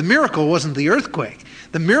miracle. The miracle wasn't the earthquake.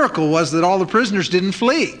 The miracle was that all the prisoners didn't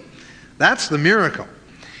flee. That's the miracle.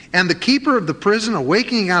 And the keeper of the prison,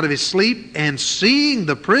 awaking out of his sleep and seeing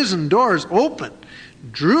the prison doors open,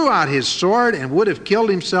 drew out his sword and would have killed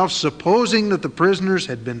himself, supposing that the prisoners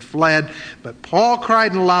had been fled. But Paul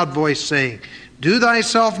cried in a loud voice, saying, "Do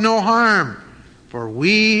thyself no harm, for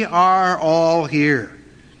we are all here."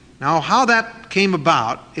 Now, how that came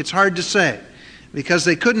about, it's hard to say, because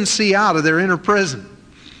they couldn't see out of their inner prison.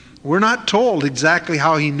 We're not told exactly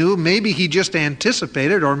how he knew. Maybe he just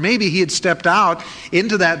anticipated, or maybe he had stepped out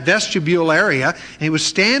into that vestibule area, and he was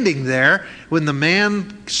standing there when the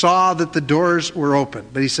man saw that the doors were open.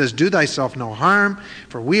 But he says, "Do thyself no harm,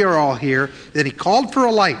 for we are all here." Then he called for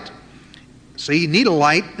a light. So you need a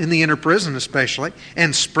light in the inner prison especially,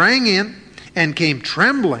 and sprang in and came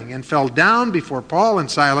trembling and fell down before Paul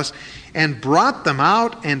and Silas and brought them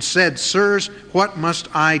out and said, "Sirs, what must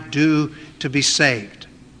I do to be saved?"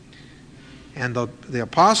 And the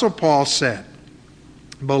Apostle Paul said,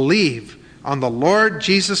 "Believe on the Lord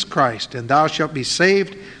Jesus Christ, and thou shalt be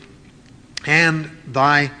saved, and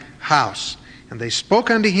thy house." And they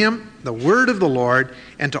spoke unto him the word of the Lord,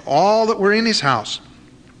 and to all that were in his house.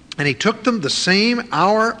 And he took them the same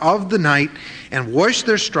hour of the night, and washed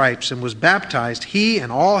their stripes, and was baptized, he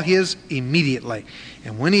and all his immediately.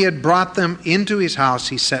 And when he had brought them into his house,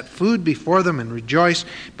 he set food before them, and rejoiced,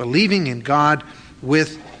 believing in God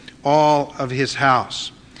with all of his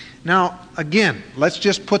house. Now, again, let's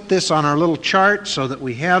just put this on our little chart so that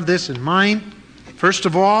we have this in mind. First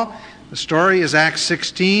of all, the story is Acts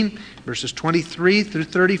 16, verses 23 through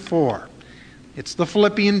 34. It's the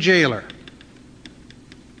Philippian jailer.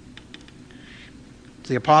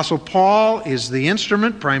 The Apostle Paul is the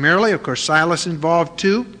instrument primarily. Of course, Silas involved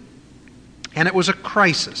too. And it was a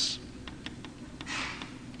crisis.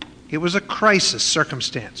 It was a crisis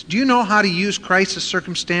circumstance. Do you know how to use crisis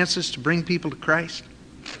circumstances to bring people to Christ?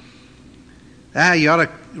 You ought to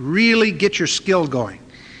really get your skill going.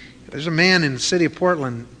 There's a man in the city of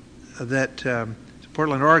Portland,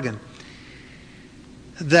 Portland, Oregon,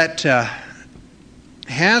 that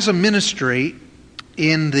has a ministry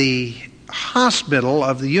in the hospital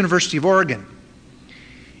of the University of Oregon.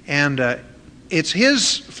 And it's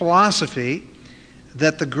his philosophy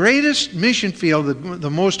that the greatest mission field, the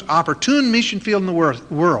most opportune mission field in the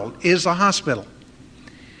world is a hospital.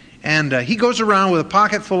 And he goes around with a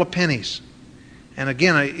pocket full of pennies. And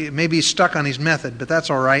again, maybe he's stuck on his method, but that's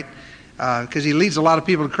all right, because he leads a lot of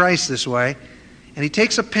people to Christ this way. And he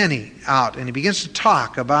takes a penny out and he begins to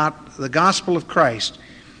talk about the gospel of Christ.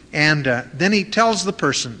 And then he tells the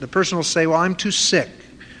person will say, "Well, I'm too sick,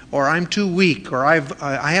 or I'm too weak, or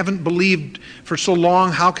I haven't believed for so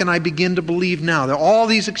long, how can I begin to believe now?" There are all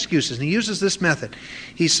these excuses. And he uses this method.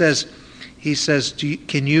 He says,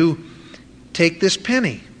 "Can you take this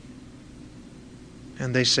penny?"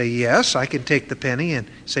 And they say, "Yes, I can take the penny." And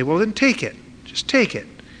say, "Well, then take it. Just take it.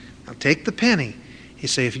 Now take the penny." He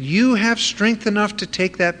say, "If you have strength enough to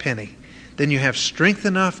take that penny, then you have strength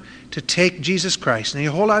enough to take Jesus Christ. And you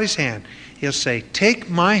hold out his hand. He'll say, take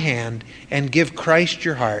my hand and give Christ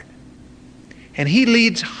your heart. And he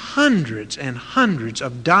leads hundreds and hundreds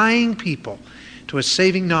of dying people to a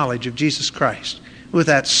saving knowledge of Jesus Christ with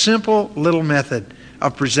that simple little method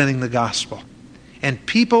of presenting the gospel. And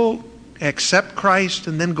people accept Christ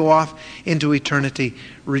and then go off into eternity,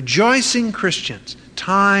 rejoicing Christians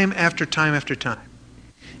time after time after time.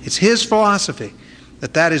 It's his philosophy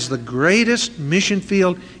that is the greatest mission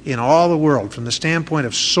field in all the world from the standpoint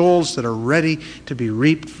of souls that are ready to be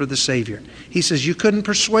reaped for the Savior. He says, you couldn't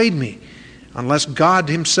persuade me unless God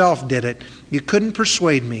himself did it. You couldn't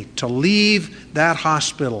persuade me to leave that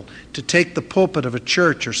hospital, to take the pulpit of a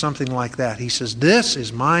church or something like that. He says, this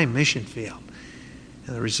is my mission field.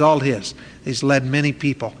 And the result is, he's led many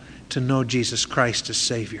people to know Jesus Christ as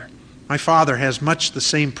Savior. My father has much the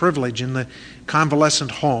same privilege in the convalescent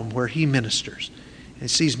home where he ministers. And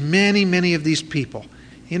sees many, many of these people.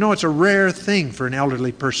 You know, it's a rare thing for an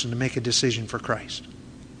elderly person to make a decision for Christ.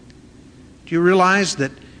 Do you realize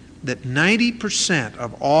that 90%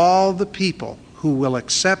 of all the people who will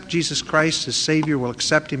accept Jesus Christ as Savior will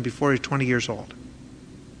accept him before he's 20 years old?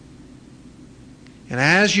 And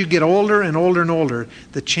as you get older and older and older,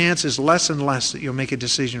 the chance is less and less that you'll make a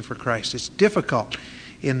decision for Christ. It's difficult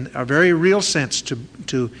in a very real sense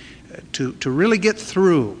to really get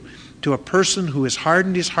through to a person who has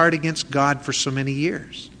hardened his heart against God for so many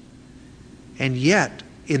years. And yet,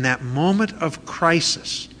 in that moment of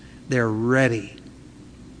crisis, they're ready.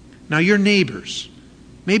 Now, your neighbors,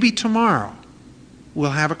 maybe tomorrow, will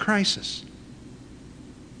have a crisis.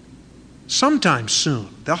 Sometime soon,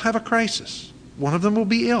 they'll have a crisis. One of them will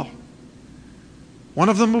be ill. One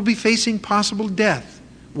of them will be facing possible death.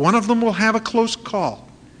 One of them will have a close call.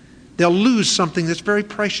 They'll lose something that's very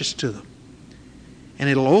precious to them. And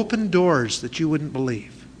it'll open doors that you wouldn't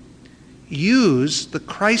believe. Use the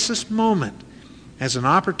crisis moment as an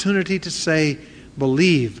opportunity to say,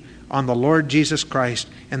 believe on the Lord Jesus Christ,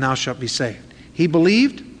 and thou shalt be saved. He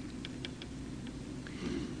believed.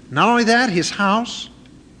 Not only that, his house.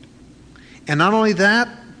 And not only that,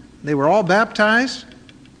 they were all baptized.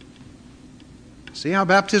 See how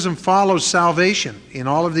baptism follows salvation in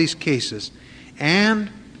all of these cases. And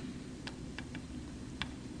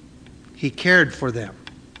he cared for them.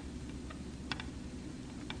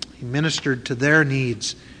 He ministered to their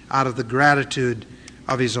needs out of the gratitude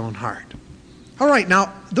of his own heart. All right,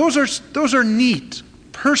 now, those are neat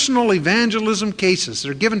personal evangelism cases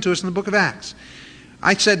that are given to us in the book of Acts.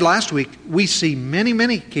 I said last week, we see many,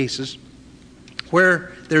 many cases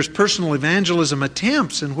where there's personal evangelism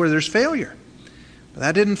attempts and where there's failure. But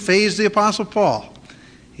that didn't faze the Apostle Paul.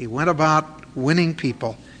 He went about winning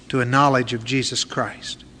people to a knowledge of Jesus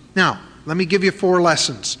Christ. Now, let me give you 4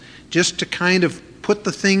 lessons just to kind of put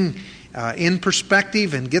the thing in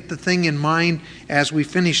perspective and get the thing in mind as we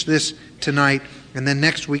finish this tonight, and then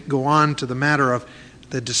next week go on to the matter of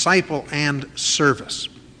the disciple and service.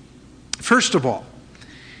 First of all,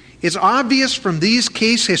 it's obvious from these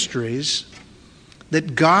case histories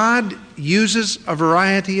that God uses a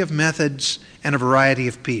variety of methods and a variety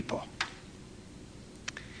of people.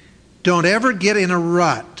 Don't ever get in a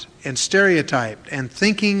rut and stereotyped and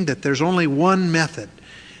thinking that there's only one method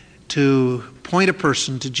to point a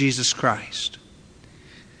person to Jesus Christ.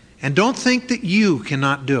 And don't think that you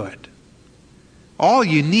cannot do it. All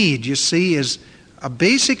you need, you see, is a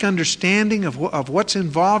basic understanding of what's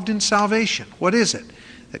involved in salvation. What is it?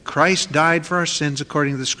 That Christ died for our sins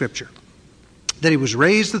according to the Scripture. That He was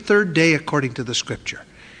raised the 3rd day according to the Scripture.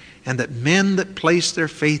 And that men that place their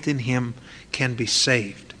faith in Him can be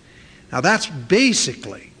saved. Now that's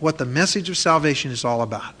basically what the message of salvation is all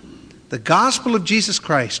about. The gospel of Jesus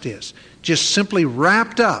Christ is just simply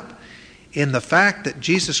wrapped up in the fact that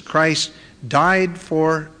Jesus Christ died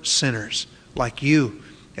for sinners like you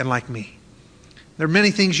and like me. There are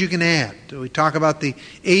many things you can add. We talk about the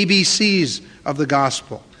ABCs of the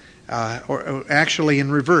gospel, or actually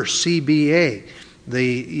in reverse, CBA.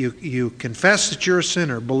 You confess that you're a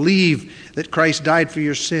sinner, believe that Christ died for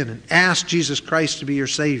your sin, and ask Jesus Christ to be your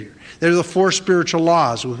Savior. There are the 4 spiritual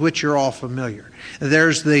laws with which you're all familiar.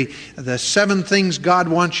 There's the 7 things God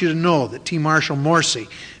wants you to know that T. Marshall Morrissey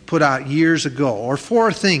put out years ago, or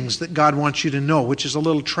 4 things that God wants you to know, which is a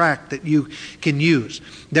little tract that you can use.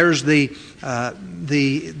 There's the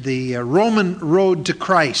Roman Road to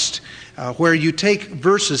Christ, where you take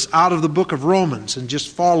verses out of the book of Romans and just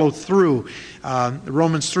follow through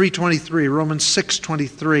Romans 3:23, Romans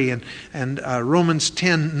 6:23, and Romans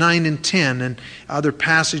 10:9 and 10, and other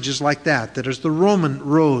passages like that. That is the Roman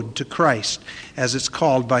Road to Christ, as it's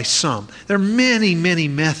called by some. There are many, many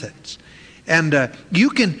methods. And you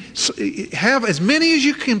can have as many as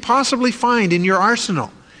you can possibly find in your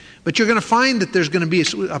arsenal. But you're going to find that there's going to be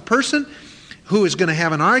a person who is going to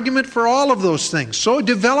have an argument for all of those things. So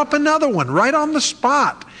develop another one right on the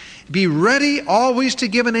spot. Be ready always to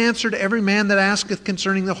give an answer to every man that asketh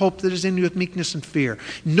concerning the hope that is in you with meekness and fear.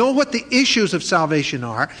 Know what the issues of salvation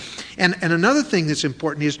are. And another thing that's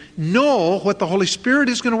important is know what the Holy Spirit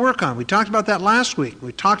is going to work on. We talked about that last week.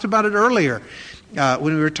 We talked about it earlier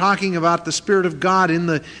when we were talking about the Spirit of God in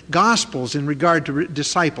the Gospels in regard to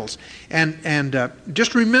disciples. And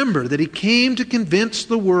just remember that He came to convince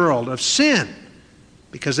the world of sin,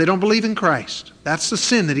 because they don't believe in Christ. That's the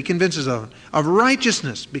sin that He convinces of. Of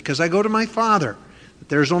righteousness, because I go to my Father. That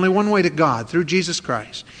there's only one way to God, through Jesus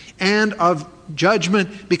Christ. And of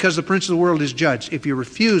judgment, because the prince of the world is judged. If you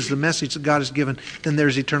refuse the message that God has given, then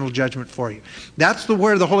there's eternal judgment for you. That's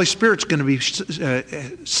where the Holy Spirit's going to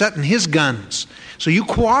be setting His guns. So you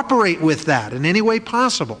cooperate with that in any way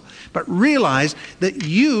possible. But realize that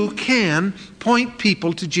you can point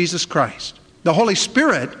people to Jesus Christ. The Holy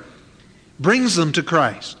Spirit brings them to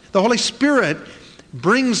Christ. The Holy Spirit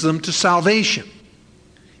brings them to salvation.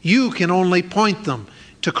 You can only point them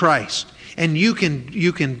to Christ. And you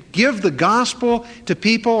can give the gospel to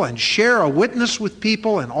people and share a witness with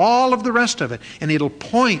people and all of the rest of it. And it'll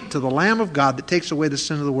point to the Lamb of God that takes away the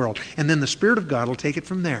sin of the world. And then the Spirit of God will take it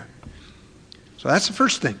from there. So that's the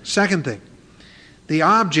first thing. Second thing, the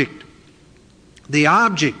object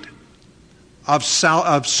of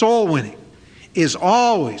soul winning is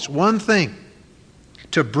always one thing: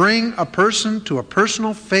 to bring a person to a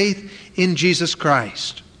personal faith in Jesus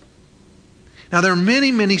Christ. Now, there are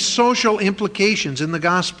many, many social implications in the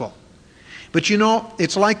gospel. But you know,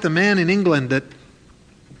 it's like the man in England that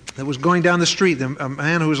was going down the street, a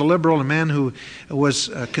man who was a liberal, a man who was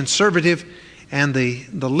conservative, and the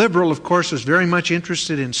liberal, of course, was very much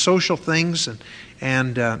interested in social things,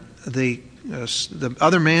 and the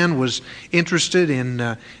other man was interested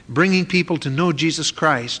in bringing people to know Jesus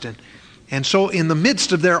Christ. And so in the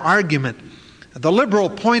midst of their argument, the liberal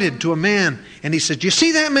pointed to a man and he said, "You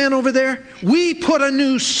see that man over there? We put a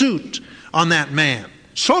new suit on that man.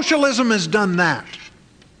 Socialism has done that."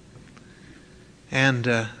 And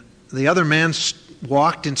the other man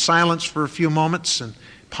walked in silence for a few moments and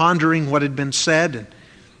pondering what had been said, and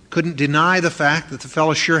couldn't deny the fact that the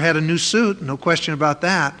fellow sure had a new suit, no question about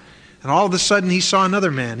that. And all of a sudden he saw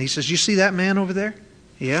another man. He says, "You see that man over there?"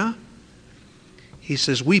 "Yeah." He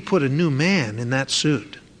says, "We put a new man in that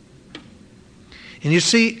suit." And you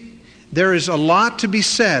see, there is a lot to be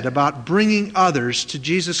said about bringing others to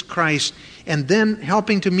Jesus Christ and then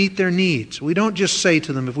helping to meet their needs. We don't just say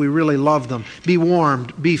to them, if we really love them, "Be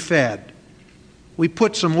warmed, be fed." We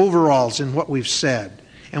put some overalls in what we've said,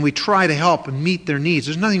 and we try to help and meet their needs.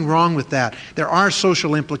 There's nothing wrong with that. There are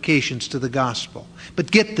social implications to the gospel.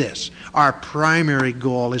 But get this, our primary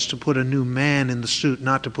goal is to put a new man in the suit,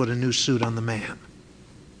 not to put a new suit on the man.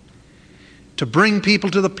 To bring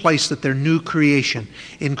people to the place that they're new creation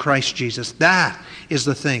in Christ Jesus. That is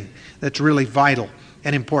the thing that's really vital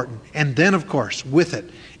and important. And then, of course, with it,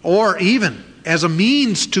 or even as a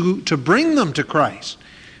means to bring them to Christ,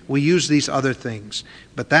 we use these other things.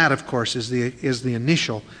 But that, of course, is the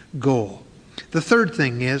initial goal. The third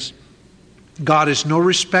thing is, God is no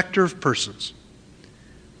respecter of persons.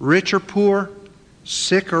 Rich or poor,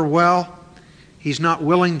 sick or well, He's not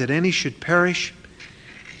willing that any should perish.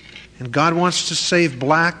 And God wants to save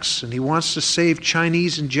blacks, and He wants to save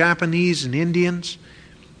Chinese and Japanese and Indians.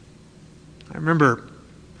 I remember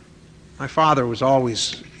my father was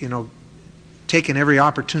always, taking every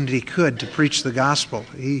opportunity he could to preach the gospel.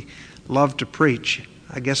 He loved to preach.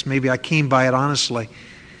 I guess maybe I came by it honestly.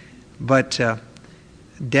 But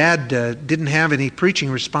Dad didn't have any preaching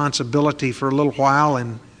responsibility for a little while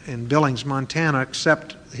in Billings, Montana,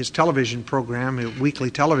 except his television program, a weekly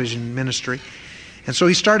television ministry. And so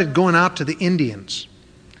he started going out to the Indians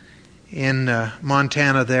in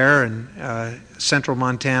Montana there, in central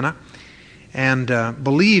Montana. And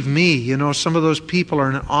believe me, some of those people are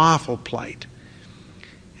in an awful plight.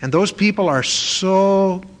 And those people are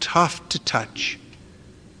so tough to touch,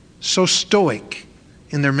 so stoic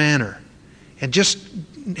in their manner, and just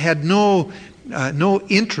had no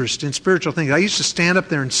interest in spiritual things. I used to stand up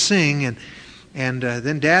there and sing, and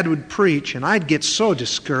then Dad would preach, and I'd get so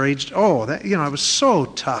discouraged. It was so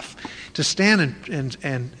tough to stand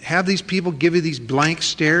and have these people give you these blank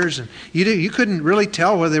stares, and you couldn't really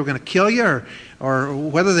tell whether they were going to kill you or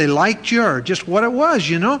whether they liked you or just what it was,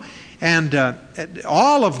 And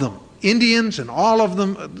all of them, Indians and all of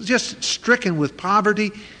them, just stricken with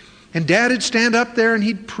poverty. And Dad would stand up there and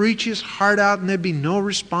he'd preach his heart out, and there'd be no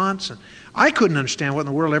response. And I couldn't understand what in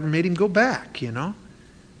the world ever made him go back,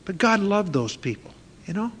 But God loved those people,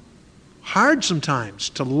 Hard sometimes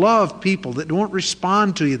to love people that won't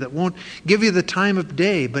respond to you, that won't give you the time of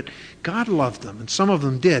day, but God loved them, and some of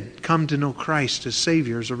them did come to know Christ as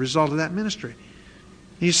Savior as a result of that ministry.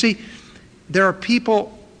 And you see, there are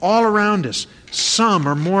people all around us. Some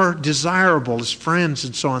are more desirable as friends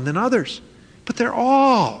and so on than others, but they're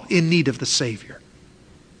all in need of the Savior.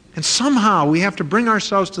 And somehow we have to bring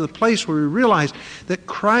ourselves to the place where we realize that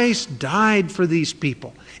Christ died for these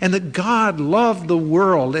people and that God loved the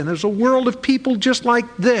world, and there's a world of people just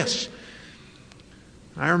like this.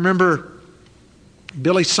 I remember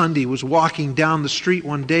Billy Sunday was walking down the street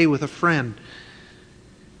one day with a friend.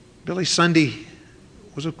 Billy Sunday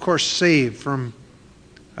was, of course, saved from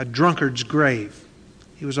a drunkard's grave.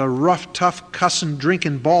 He was a rough, tough, cussing,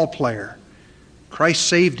 drinking ball player. Christ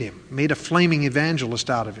saved him, made a flaming evangelist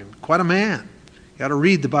out of him. Quite a man. You got to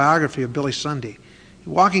read the biography of Billy Sunday.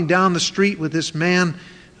 Walking down the street with this man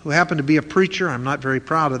who happened to be a preacher. I'm not very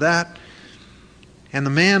proud of that. And the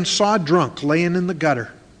man saw a drunk laying in the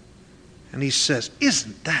gutter. And he says,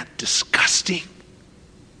 "Isn't that disgusting?"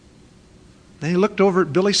 Then he looked over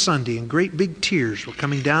at Billy Sunday, and great big tears were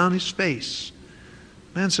coming down his face.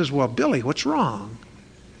 The man says, "Well, Billy, what's wrong?"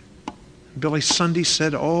 And Billy Sunday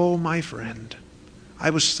said, "Oh, my friend, I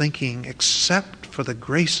was thinking, except for the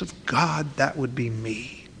grace of God, that would be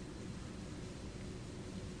me."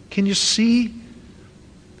 Can you see?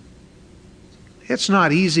 It's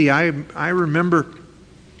not easy. I remember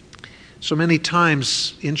so many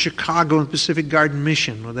times in Chicago and Pacific Garden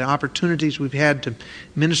Mission, with the opportunities we've had to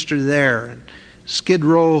minister there, and Skid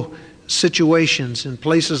Row situations in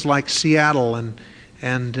places like Seattle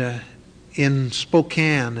and in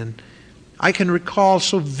Spokane. And I can recall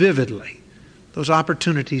so vividly those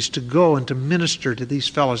opportunities to go and to minister to these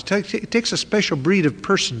fellows. It takes a special breed of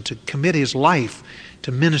person to commit his life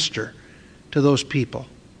to minister to those people.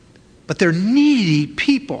 But they're needy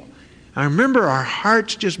people. I remember our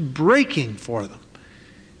hearts just breaking for them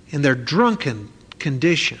in their drunken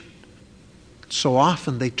condition. So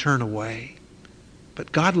often they turn away.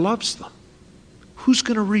 But God loves them. Who's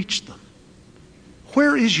going to reach them?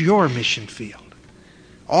 Where is your mission field?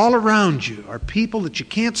 All around you are people that you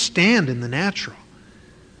can't stand in the natural,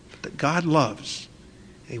 but that God loves.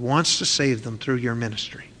 He wants to save them through your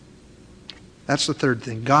ministry. That's the third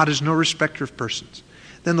thing. God is no respecter of persons.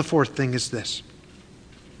 Then the fourth thing is this.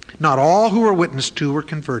 Not all who were witnessed to were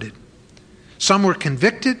converted. Some were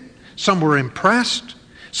convicted, some were impressed,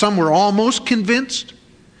 some were almost convinced,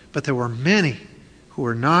 but there were many who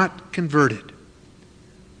were not converted.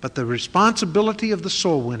 But the responsibility of the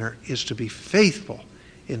soul winner is to be faithful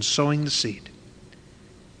in sowing the seed.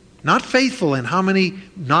 Not faithful in how many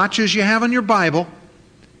notches you have on your Bible.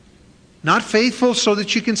 Not faithful so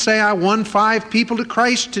that you can say, "I won 5 people to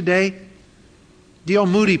Christ today." D.L.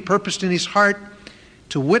 Moody purposed in his heart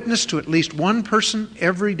to witness to at least one person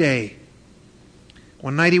every day.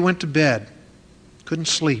 One night he went to bed, couldn't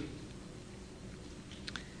sleep.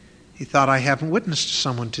 He thought, "I haven't witnessed to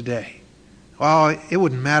someone today. Well, it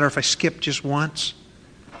wouldn't matter if I skipped just once."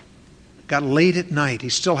 Got late at night. He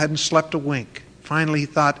still hadn't slept a wink. Finally he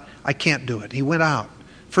thought, "I can't do it." He went out.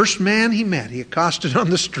 First man he met, he accosted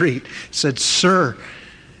on the street, said, "Sir,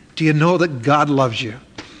 do you know that God loves you?"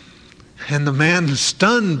 And the man,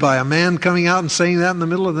 stunned by a man coming out and saying that in the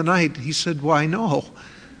middle of the night, he said, "Why, no."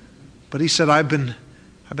 But he said, I've been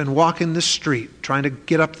walking this street trying to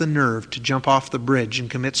get up the nerve to jump off the bridge and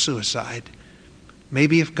commit suicide.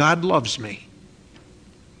 Maybe if God loves me,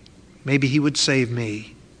 maybe He would save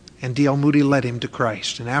me." And D.L. Moody led him to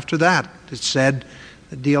Christ. And after that, it said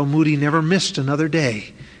that D.L. Moody never missed another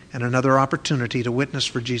day and another opportunity to witness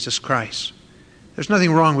for Jesus Christ. There's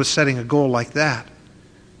nothing wrong with setting a goal like that.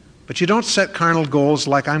 But you don't set carnal goals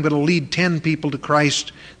like, "I'm going to lead 10 people to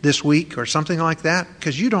Christ this week," or something like that,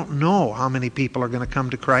 because you don't know how many people are going to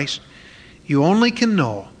come to Christ. You only can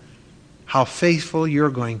know how faithful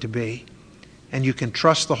you're going to be, and you can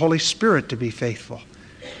trust the Holy Spirit to be faithful.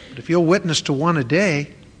 But if you'll witness to one a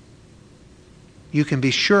day, you can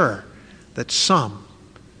be sure that some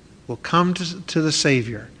will come to the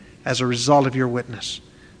Savior as a result of your witness.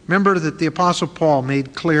 Remember that the Apostle Paul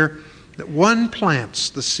made clear that one plants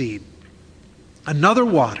the seed, another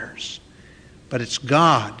waters, but it's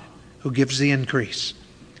God who gives the increase.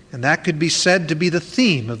 And that could be said to be the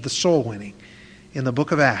theme of the soul winning in the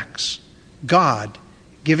book of Acts. God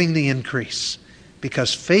giving the increase,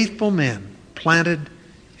 because faithful men planted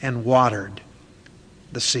and watered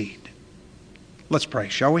the seed. Let's pray,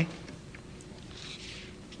 shall we?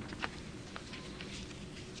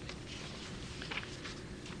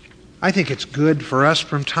 I think it's good for us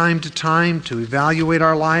from time to time to evaluate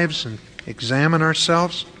our lives and examine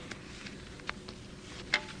ourselves.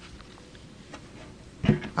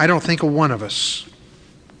 I don't think a one of us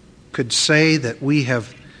could say that we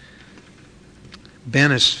have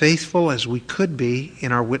been as faithful as we could be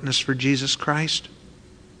in our witness for Jesus Christ.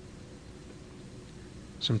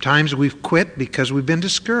 Sometimes we've quit because we've been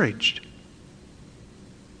discouraged.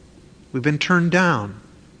 We've been turned down.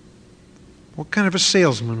 What kind of a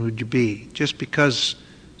salesman would you be just because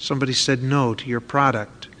somebody said no to your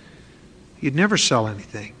product? You'd never sell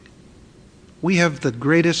anything. We have the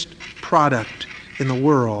greatest product in the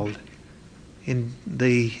world in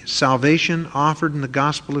the salvation offered in the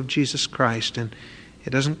gospel of Jesus Christ, and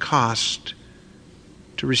it doesn't cost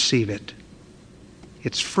to receive it.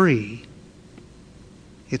 It's free.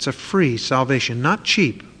 It's a free salvation, not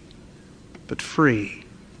cheap, but free.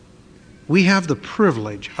 We have the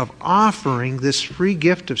privilege of offering this free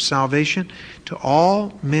gift of salvation to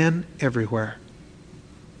all men everywhere.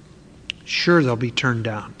 Sure, there'll be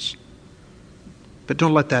turn-downs, but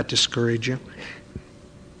don't let that discourage you.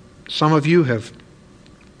 Some of you have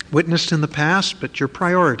witnessed in the past, but your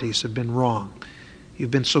priorities have been wrong.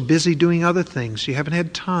 You've been so busy doing other things, you haven't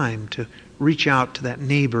had time to reach out to that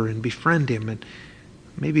neighbor and befriend him and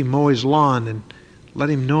maybe mow his lawn and let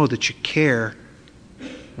him know that you care,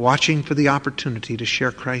 watching for the opportunity to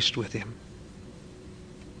share Christ with him.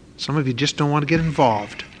 Some of you just don't want to get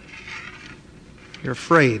involved. You're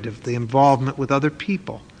afraid of the involvement with other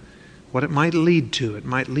people, what it might lead to. It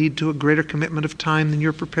might lead to a greater commitment of time than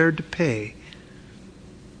you're prepared to pay.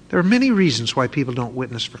 There are many reasons why people don't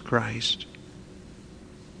witness for Christ,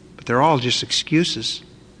 but they're all just excuses,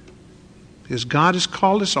 because God has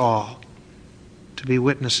called us all to be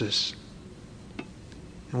witnesses.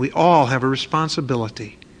 And we all have a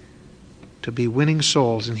responsibility to be winning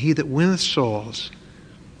souls, and he that winneth souls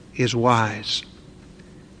is wise.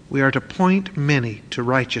 We are to point many to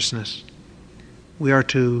righteousness. We are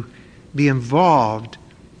to be involved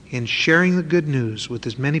in sharing the good news with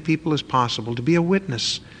as many people as possible, to be a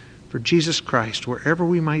witness for Jesus Christ wherever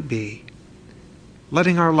we might be,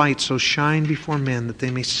 letting our light so shine before men that they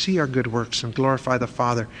may see our good works and glorify the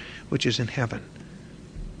Father which is in heaven.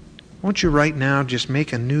 Won't you right now just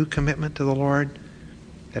make a new commitment to the Lord,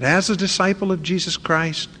 that as a disciple of Jesus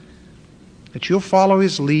Christ, that you'll follow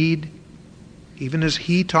his lead, even as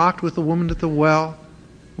he talked with the woman at the well,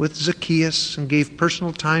 with Zacchaeus, and gave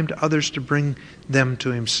personal time to others to bring them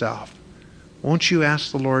to himself. Won't you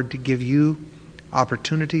ask the Lord to give you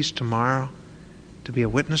opportunities tomorrow to be a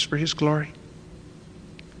witness for his glory?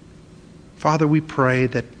 Father, we pray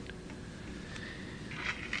that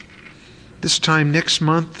this time next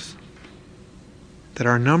month, that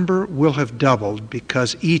our number will have doubled,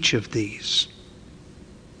 because each of these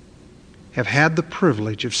have had the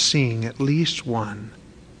privilege of seeing at least one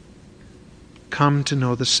come to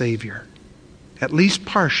know the Savior, at least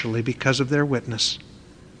partially because of their witness.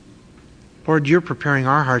 Lord, you're preparing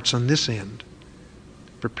our hearts on this end.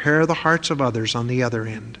 Prepare the hearts of others on the other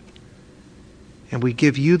end. And we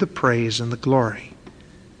give you the praise and the glory.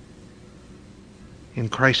 In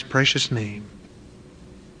Christ's precious name,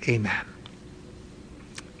 amen.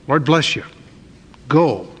 Lord bless you.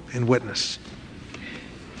 Go and witness.